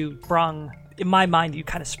 since you sprung, in my mind, you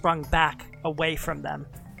kind of sprung back away from them.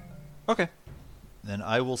 Okay. Then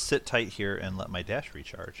I will sit tight here and let my dash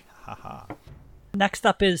recharge. Haha. Next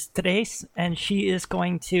up is Therese, and she is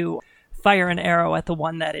going to fire an arrow at the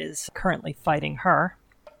one that is currently fighting her.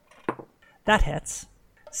 That hits.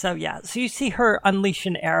 So yeah, so you see her unleash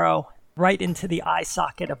an arrow right into the eye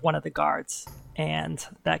socket of one of the guards, and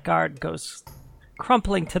that guard goes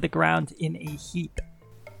crumpling to the ground in a heap.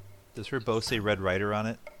 Does her bow say Red Rider on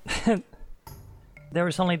it? There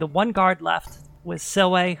is only the one guard left, with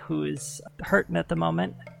Silway, who is hurting at the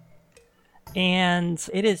moment, and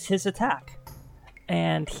it is his attack.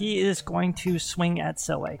 And he is going to swing at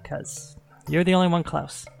Silway, because you're the only one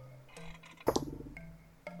close.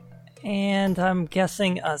 And I'm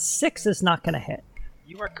guessing a 6 is not going to hit.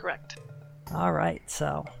 You are correct. All right,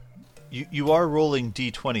 so... You are rolling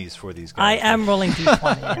d20s for these guys. I am rolling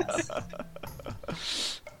d20,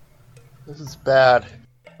 yes. This is bad.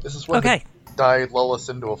 This is when Okay. the die lull us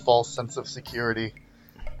into a false sense of security.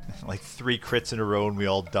 Like 3 crits in a row and we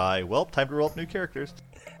all die. Well, time to roll up new characters.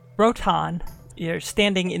 Rotan, you're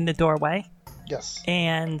standing in the doorway, Yes.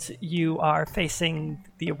 and you are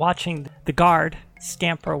watching the guard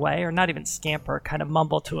scamper away, or not even scamper, kind of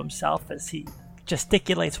mumble to himself as he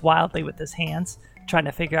gesticulates wildly with his hands, trying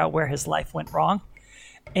to figure out where his life went wrong.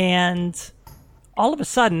 And all of a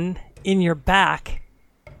sudden, in your back,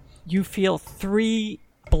 you feel 3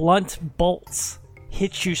 blunt bolts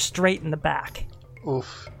hit you straight in the back.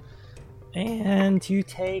 Oof. And you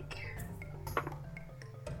take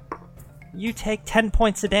 10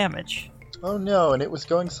 points of damage. Oh no, and it was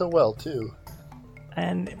going so well, too.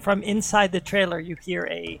 And from inside the trailer, you hear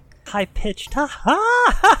a high-pitched ha ha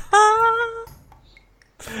ha ha.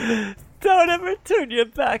 Don't ever turn your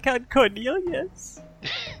back on Cornelius.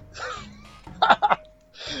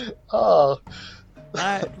 Oh.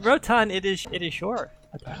 Rotan, it is your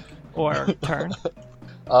attack or turn.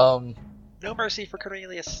 No mercy for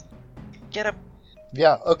Cornelius. Get him.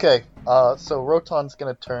 Yeah, okay. So Rotan's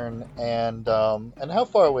gonna turn, and how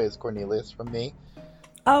far away is Cornelius from me?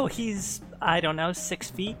 Oh, he's, I don't know,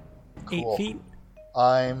 6 feet? Cool. 8 feet?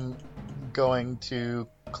 I'm going to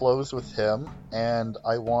close with him, and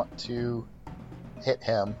I want to hit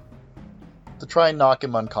him to try and knock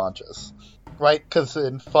him unconscious. Right? Because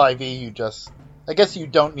in 5e, I guess you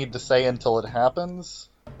don't need to say until it happens.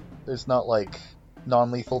 There's not, like,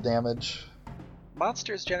 non-lethal damage.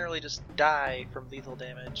 Monsters generally just die from lethal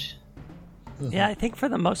damage. Yeah, I think for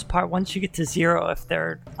the most part, once you get to 0, if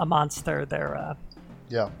they're a monster, they're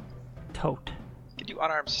Yeah. tote. You can do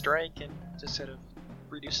unarmed strike and just sort of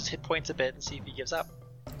reduce his hit points a bit and see if he gives up.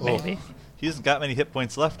 Maybe. He hasn't got many hit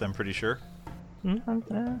points left, I'm pretty sure.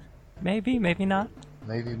 Maybe, maybe not.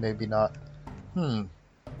 Maybe, maybe not.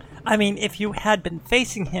 I mean, if you had been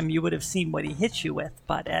facing him, you would have seen what he hit you with,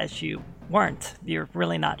 but as you weren't, you're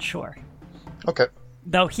really not sure. Okay.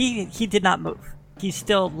 Though he did not move. He's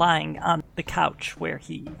still lying on the couch where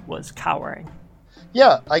he was cowering.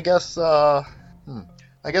 Yeah, I guess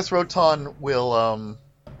Rotan will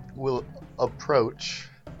approach,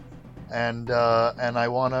 and I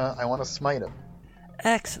wanna smite him.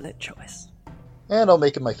 Excellent choice. And I'll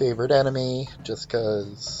make him my favorite enemy, just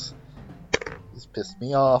because he's pissed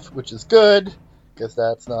me off, which is good, because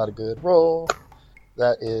that's not a good roll.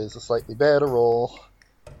 That is a slightly better roll.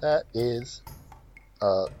 That is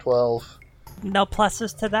 12. No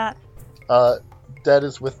pluses to that? That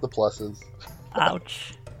is with the pluses.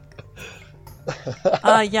 Ouch.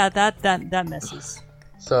 Yeah, that misses.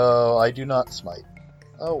 So I do not smite.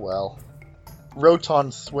 Oh well.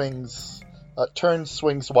 Rotan swings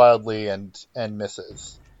wildly and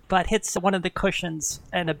misses. But hits one of the cushions,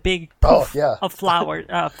 and a big Oh, poof yeah. of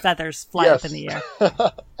feathers fly up in the air.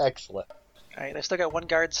 Excellent. Alright, I still got one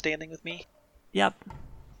guard standing with me. Yep.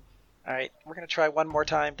 Alright, we're gonna try one more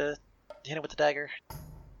time to hit him with the dagger.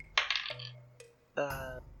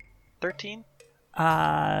 13?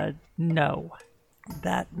 No.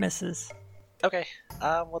 That misses. Okay,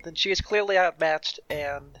 well then she is clearly outmatched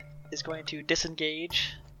and is going to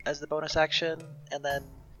disengage as the bonus action, and then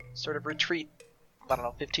sort of retreat,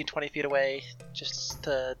 15, 20 feet away, just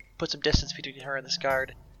to put some distance between her and this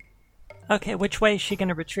guard. Okay, which way is she going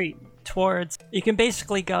to retreat? Towards... You can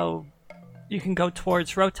basically go... You can go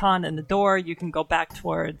towards Rotan and the door, you can go back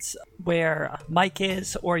towards where Mike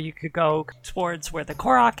is, or you could go towards where the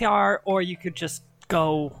Korok are, or you could just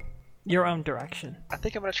go your own direction. I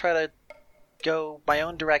think I'm going to try to go my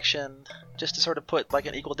own direction, just to sort of put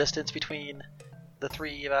an equal distance between the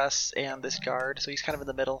three of us and this guard, so he's kind of in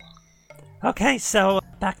the middle. Okay, so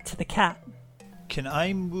back to the cat. Can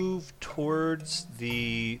I move towards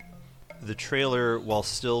the trailer while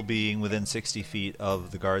still being within 60 feet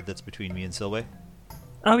of the guard that's between me and Silway?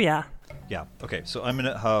 Oh yeah. Yeah. Okay. So I'm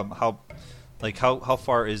gonna how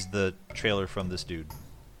far is the trailer from this dude?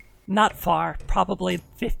 Not far, probably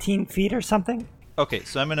 15 feet or something. Okay.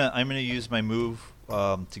 So I'm gonna use my move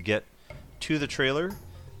to get to the trailer,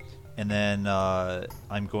 and then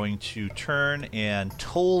I'm going to turn and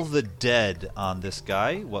toll the dead on this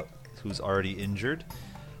guy, who's already injured.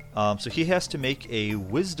 So he has to make a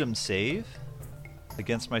wisdom save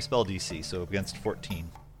against my spell DC, so against 14.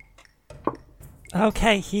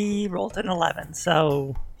 Okay, he rolled an 11,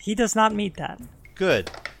 so he does not meet that.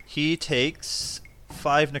 Good. He takes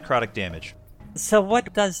 5 necrotic damage. So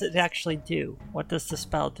what does it actually do? What does the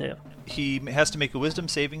spell do? He has to make a wisdom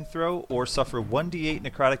saving throw or suffer 1d8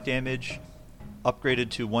 necrotic damage, upgraded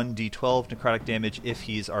to 1d12 necrotic damage if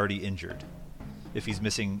he's already injured. If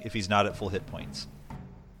he's not at full hit points.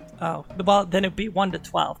 Oh, well, then it'd be 1 to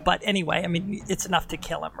 12. But anyway, I mean, it's enough to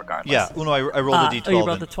kill him regardless. Yeah, well, no, I rolled a d12. Oh, you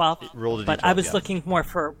rolled a 12? Rolled a d12, but I was yeah. looking more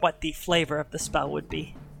for what the flavor of the spell would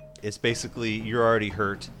be. It's basically, you're already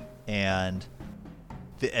hurt, and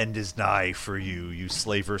the end is nigh for you, you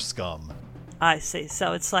slaver scum. I see.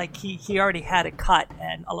 So it's like he already had a cut,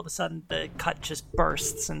 and all of a sudden the cut just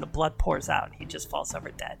bursts and the blood pours out, and he just falls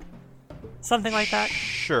over dead. Something like that?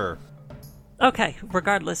 Sure. Okay,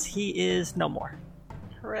 regardless, he is no more.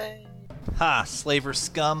 Hooray! Ha, slaver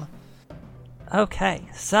scum. Okay,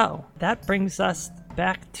 so that brings us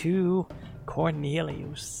back to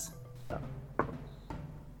Cornelius.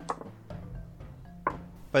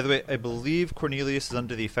 By the way, I believe Cornelius is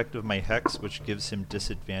under the effect of my hex, which gives him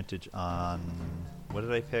disadvantage on... What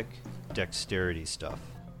did I pick? Dexterity stuff.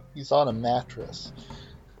 He's on a mattress.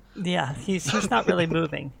 Yeah, he's not really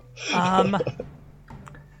moving.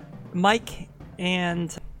 Mike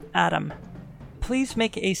and Adam, please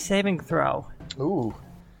make a saving throw. Ooh.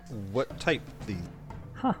 What type, please?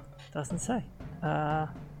 Huh, doesn't say. What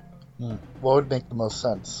would make the most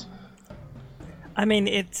sense? I mean,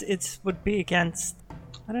 it would be against...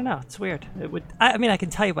 I don't know, it's weird. It would. I mean, I can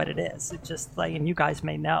tell you what it is. It's just like, and you guys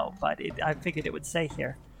may know, but I figured it would say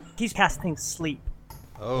here. He's casting sleep.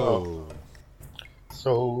 Oh.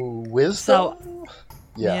 So, wisdom? So,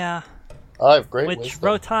 yeah. I have great which wisdom.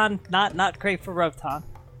 Rotan, not great for Rotan.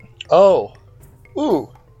 Oh. Ooh.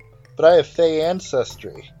 But I have Fey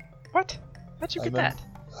ancestry. What? How'd you get that?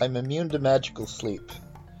 I'm immune to magical sleep.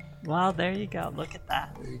 Well, there you go. Look at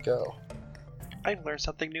that. There you go. I learned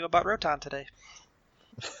something new about Rotan today.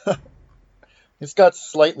 He's got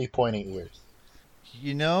slightly pointy ears.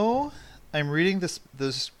 You know, I'm reading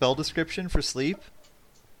the spell description for sleep.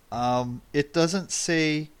 It doesn't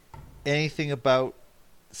say anything about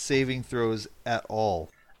saving throws at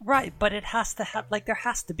all. Right, but it has to have, like, there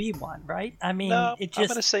has to be one, right? I mean, No, it just... I'm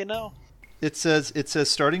gonna say no. It says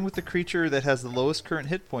starting with the creature that has the lowest current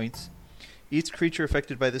hit points. Each creature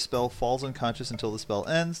affected by this spell falls unconscious until the spell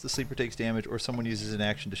ends, the sleeper takes damage, or someone uses an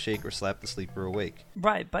action to shake or slap the sleeper awake.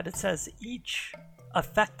 Right, but it says each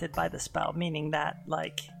affected by the spell, meaning that,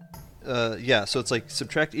 like... Yeah, so it's like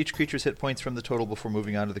subtract each creature's hit points from the total before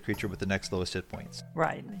moving on to the creature with the next lowest hit points.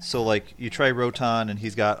 Right. So, like, you try Rotan, and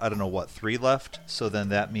he's got, I don't know, what, 3 left? So then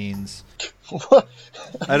that means... What?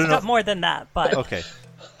 I don't He's know. got more than that, but... Okay.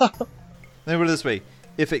 Let me put it this way.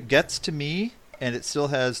 If it gets to me, and it still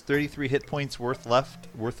has 33 hit points worth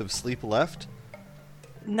of sleep left...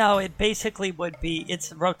 No, it basically would be...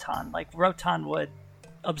 It's Rotan. Like, Rotan would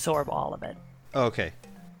absorb all of it. Okay.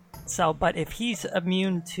 So, but if he's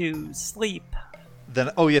immune to sleep... Then,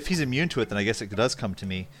 oh, yeah, if he's immune to it, then I guess it does come to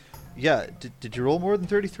me. Yeah, did you roll more than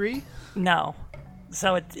 33? No.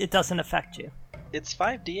 So it doesn't affect you. It's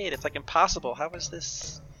 5d8. It's like impossible. How is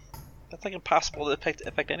this? That's like impossible to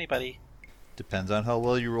affect anybody. Depends on how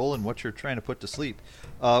well you roll and what you're trying to put to sleep.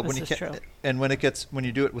 This is true. And when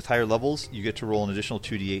you do it with higher levels, you get to roll an additional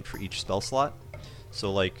 2d8 for each spell slot.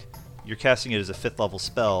 So, like, you're casting it as a 5th level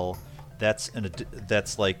spell. That's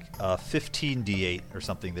like 15d8 or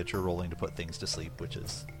something that you're rolling to put things to sleep, which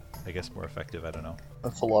is, I guess, more effective. I don't know.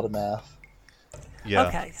 That's a lot of math. Yeah.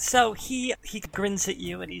 Okay, so he grins at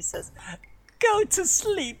you and he says, "Go to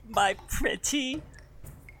sleep, my pretty."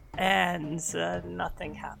 And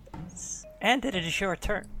nothing happens. And it is your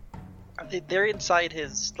turn. They're inside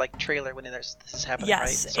his like trailer when this is happening,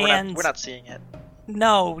 Yes, right? So and- we're not seeing it.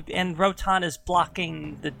 No, and Rotan is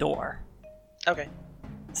blocking the door. Okay.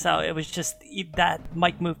 So it was just that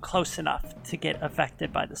Mike moved close enough to get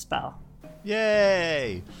affected by the spell.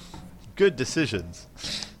 Yay! Good decisions.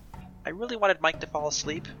 I really wanted Mike to fall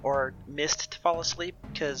asleep, or Mist to fall asleep,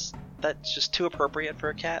 because that's just too appropriate for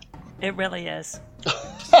a cat. It really is.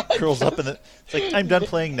 Curls up in it. It's like, I'm done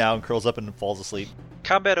playing now, and curls up and falls asleep.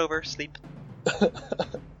 Combat over, sleep.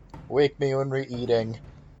 Wake me when we're eating.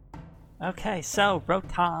 Okay, so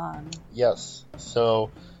Rotan. Yes.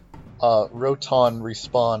 So, Rotan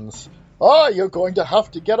responds, "Ah, you're going to have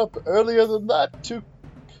to get up earlier than that to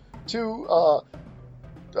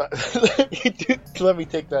let me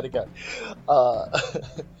take that again.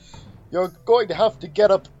 You're going to have to get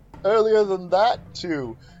up earlier than that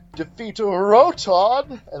to defeat a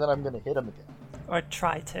Rotan," and then I'm going to hit him again. Or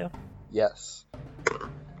try to. Yes.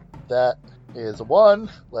 That is a 1.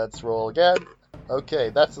 Let's roll again. Okay,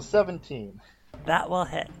 that's a 17. That will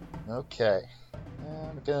hit. Okay. And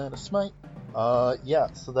I'm gonna smite. Yeah,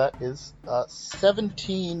 so that is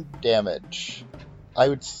 17 damage. I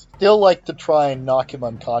would still like to try and knock him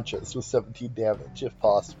unconscious with 17 damage, if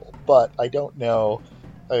possible. But I don't know.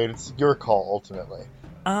 I mean, it's your call, ultimately.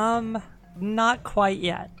 Not quite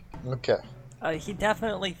yet. Okay. He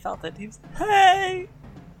definitely felt it. He's, hey!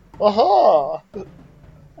 Aha!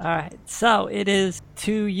 Alright, so it is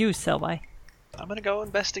to you, Silway. I'm gonna go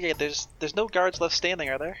investigate. There's no guards left standing,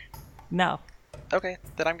 are there? No. Okay,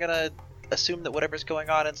 then I'm gonna assume that whatever's going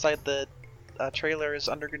on inside the trailer is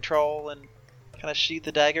under control and kind of sheath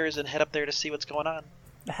the daggers and head up there to see what's going on.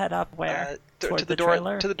 Head up where? Toward to the door,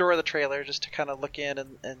 trailer? To the door of the trailer, just to kind of look in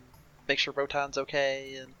and make sure Rotan's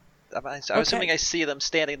okay. And I'm assuming I see them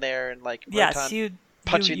standing there and like Yes, Rotan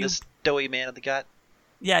punching this doughy man in the gut.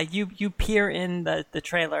 Yeah, you peer in the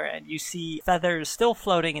trailer and you see feathers still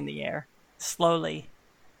floating in the air, slowly.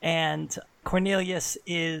 And Cornelius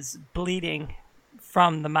is bleeding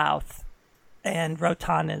from the mouth. And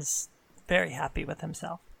Rotan is very happy with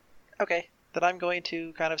himself. Okay, then I'm going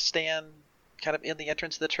to kind of stand kind of in the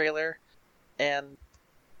entrance of the trailer and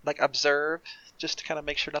like observe just to kind of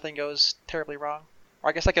make sure nothing goes terribly wrong.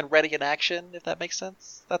 Or I guess I can ready in action, if that makes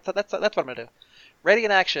sense. That's what I'm going to do. Ready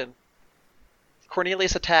in action.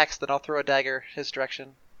 Cornelius attacks, then I'll throw a dagger his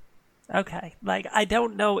direction. Okay, like, I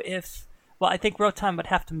don't know if... Well, I think Rotan would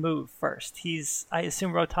have to move first. I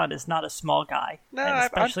assume Rotan is not a small guy. No, and I'm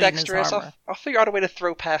especially in his dexterous. armor. I'll figure out a way to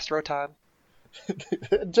throw past Rotan.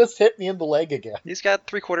 Just hit me in the leg again. He's got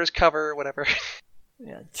 3/4 cover or whatever.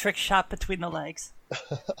 Yeah, trick shot between the legs.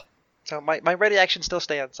 So my ready action still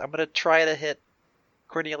stands. I'm going to try to hit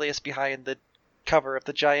Cornelius behind the cover of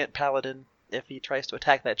the giant paladin if he tries to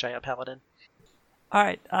attack that giant paladin.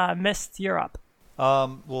 Alright, Mist, you're up.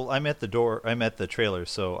 Well, I'm at the door. I'm at the trailer,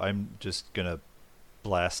 so I'm just gonna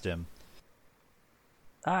blast him.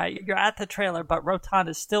 Alright, you're at the trailer, but Rotan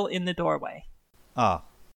is still in the doorway. Ah.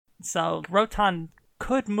 So Rotan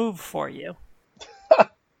could move for you.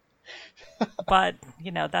 But,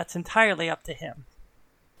 that's entirely up to him.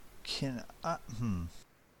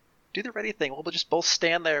 Do the ready thing. We'll just both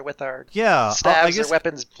stand there with our Yeah, stabs I guess, or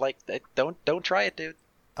weapons. Like, don't try it, dude.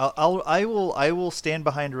 I will stand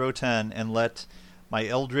behind Rotan and let my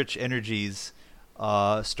eldritch energies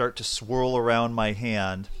start to swirl around my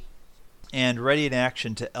hand, and ready in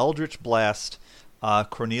action to eldritch blast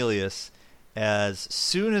Cornelius as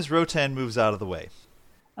soon as Rotan moves out of the way.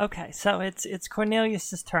 Okay, so it's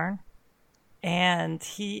Cornelius's turn, and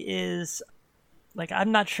he is like,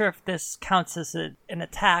 I'm not sure if this counts as an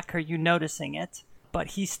attack or you noticing it, but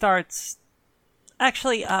he starts.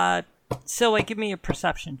 Actually, Silway, give me a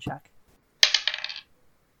perception check.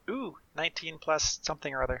 Ooh, 19 plus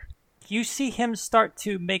something or other. You see him start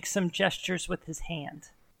to make some gestures with his hand.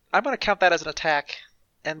 I'm going to count that as an attack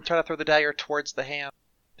and try to throw the dagger towards the hand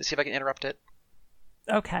to see if I can interrupt it.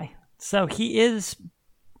 Okay, so he is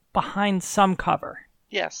behind some cover.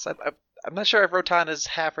 Yes, I'm not sure if Rotan is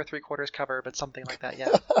half or 3/4 cover, but something like that,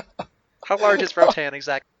 yeah. How large is Rotan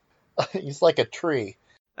exactly? He's like a tree.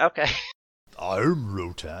 Okay. I'm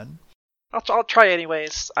Rotan. I'll try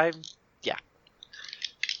anyways. Yeah.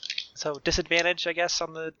 So disadvantage, I guess,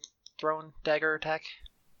 on the thrown dagger attack?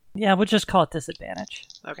 Yeah, we'll just call it disadvantage.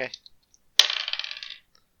 Okay.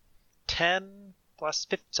 10 plus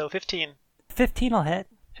 15. 15 will hit.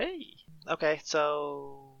 Hey! Okay,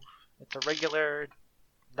 so it's a regular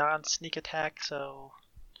non-sneak attack, so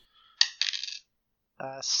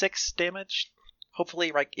 6 damage.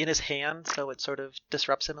 Hopefully, like, in his hand, so it sort of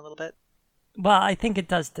disrupts him a little bit. Well, I think it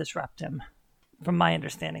does disrupt him, from my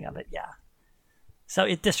understanding of it, yeah. So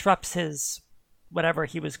it disrupts his whatever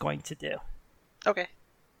he was going to do. Okay.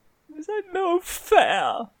 Is that no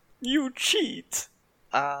fair? You cheat.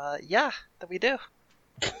 Yeah, that we do.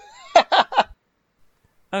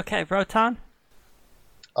 Okay, Rotan?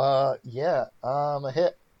 Yeah, a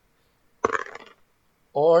hit.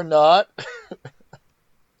 Or not.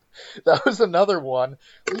 That was another one.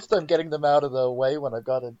 At least I'm getting them out of the way when I've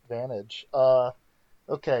got advantage.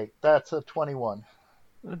 Okay, that's a 21.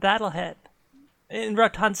 That'll hit. And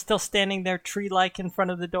Rotan's still standing there tree-like in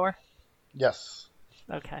front of the door? Yes.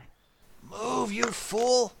 Okay. Move, you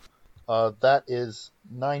fool! That is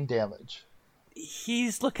 9 damage.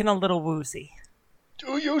 He's looking a little woozy.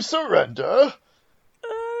 Do you surrender?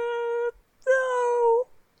 No.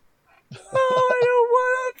 I don't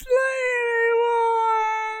want to play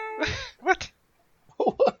anymore. What?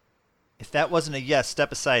 What? If that wasn't a yes,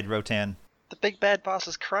 step aside, Rotan. The big bad boss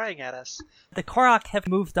is crying at us. The Korok have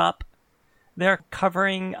moved up. They're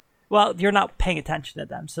covering... Well, you're not paying attention to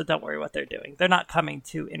them, so don't worry what they're doing. They're not coming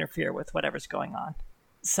to interfere with whatever's going on.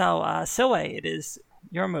 So, Silway, it is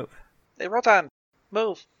your move. Hey, Rotan,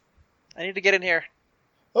 move. I need to get in here.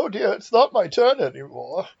 Oh dear, it's not my turn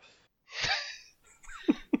anymore.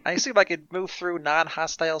 I assume I could move through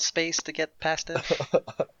non-hostile space to get past him.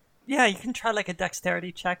 Yeah, you can try like a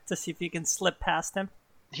dexterity check to see if you can slip past him.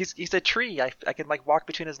 He's a tree. I can like walk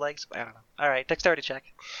between his legs. I don't know. All right, dexterity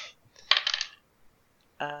check.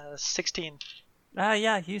 16.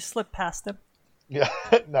 Yeah, you slip past him. Yeah,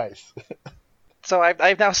 nice. So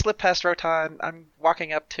I've now slipped past Rotan. I'm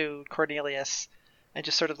walking up to Cornelius and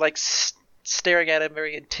just sort of like staring at him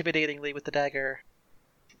very intimidatingly with the dagger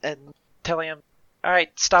and telling him, all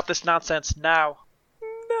right, stop this nonsense now.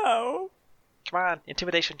 No. Come on,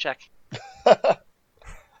 intimidation check. All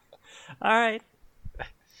right.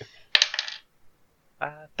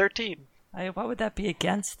 13. What would that be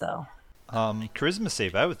against, though? Charisma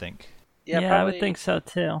save, I would think. Yeah, I probably, would think so,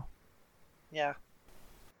 too. Yeah.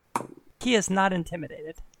 He is not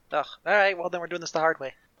intimidated. Ugh. All right, well then we're doing this the hard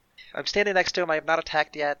way. I'm standing next to him. I have not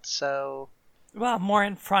attacked yet, so Well, more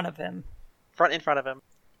in front of him. in front of him.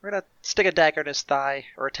 We're gonna stick a dagger in his thigh,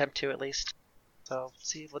 or attempt to at least. So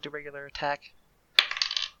see, we'll do regular attack.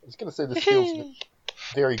 I was going to say this feels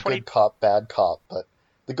very 20. good cop, bad cop, but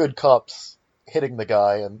the good cop's hitting the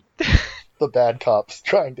guy and the bad cop's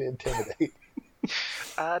trying to intimidate.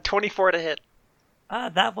 24 to hit.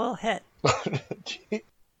 That will hit. Gee.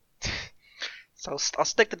 So I'll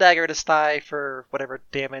stick the dagger in his thigh for whatever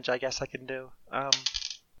damage I guess I can do.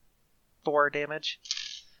 4 damage.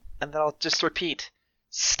 And then I'll just repeat.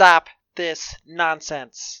 Stop this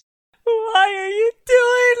nonsense. Why are you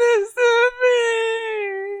doing this to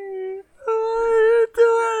me? Why are you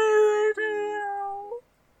doing this to me?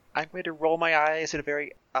 I'm going to roll my eyes in a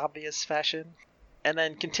very obvious fashion, and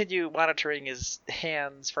then continue monitoring his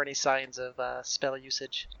hands for any signs of spell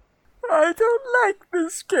usage. I don't like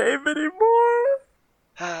this game anymore.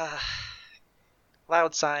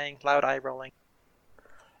 Loud sighing, loud eye rolling.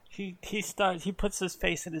 He puts his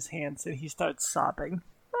face in his hands and he starts sobbing.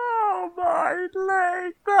 Oh, my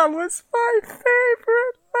leg! That was my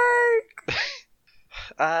favorite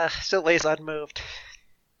leg! Still lays unmoved.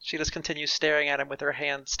 She just continues staring at him with her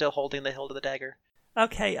hand still holding the hilt of the dagger.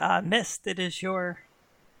 Okay, Mist, it is your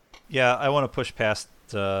Yeah, I want to push past.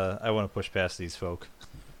 I want to push past these folk.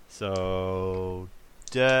 So,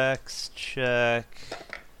 Dex check.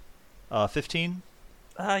 15.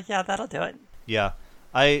 Yeah, that'll do it. Yeah,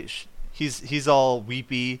 he's all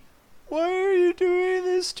weepy. Why are you doing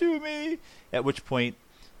this to me? At which point,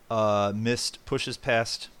 Mist pushes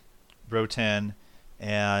past Rotan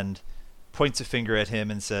and points a finger at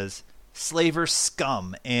him and says, "Slaver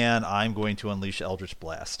scum!" And I'm going to unleash Eldritch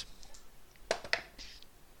Blast,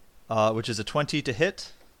 which is a 20 to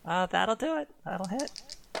hit. That'll do it. That'll hit.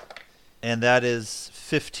 And that is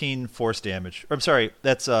 15 force damage. Or, I'm sorry,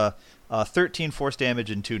 that's 13 force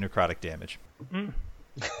damage and 2 necrotic damage.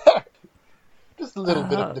 Just a little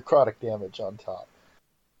bit of necrotic damage on top.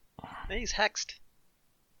 He's hexed.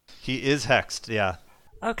 He is hexed, yeah.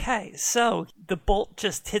 Okay, so the bolt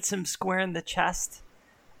just hits him square in the chest,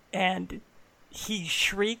 and he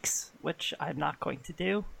shrieks, which I'm not going to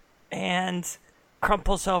do, and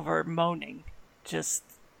crumples over moaning. Just,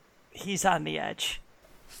 he's on the edge.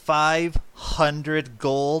 500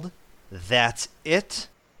 gold? That's it?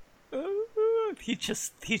 He's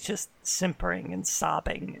just simpering and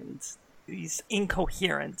sobbing, and he's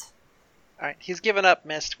incoherent. All right, he's given up,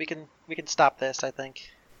 Mist. We can stop this, I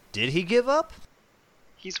think. Did he give up?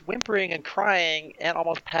 He's whimpering and crying and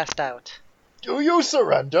almost passed out. Do you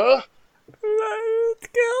surrender?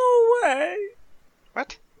 Go away.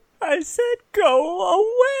 What? I said go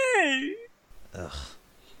away. Ugh.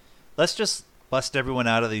 Let's just bust everyone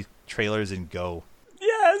out of the trailers and go.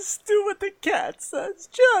 Yes, do what the cat says.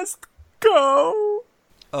 Just go.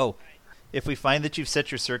 Oh, if we find that you've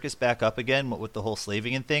set your circus back up again, what with the whole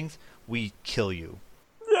slaving and things, we kill you.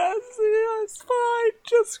 Yes, fine.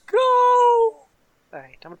 Just go.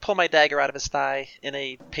 Alright, I'm gonna pull my dagger out of his thigh in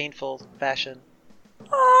a painful fashion.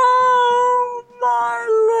 Oh,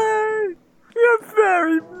 my leg. You're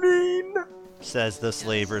very mean. Says the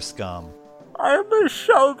slaver scum. I am a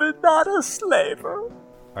Chauvin, not a slaver.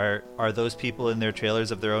 Are those people in their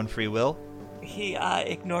trailers of their own free will? He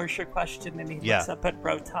ignores your question and he Yeah. looks up at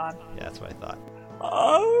Rotan. Yeah, that's what I thought.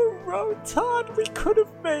 Oh, Rotan, we could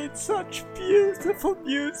have made such beautiful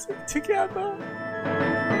music together.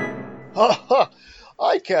 Ha ha!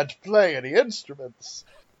 I can't play any instruments.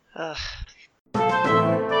 Ugh.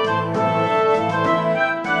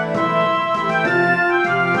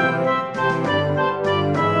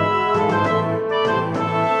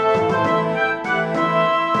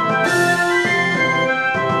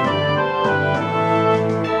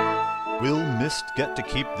 Will Mist get to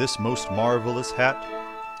keep this most marvelous hat?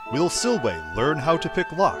 Will Silway learn how to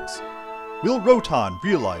pick locks? Will Rotan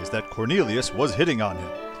realize that Cornelius was hitting on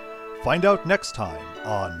him? Find out next time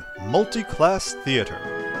on Multiclass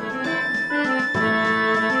Theater.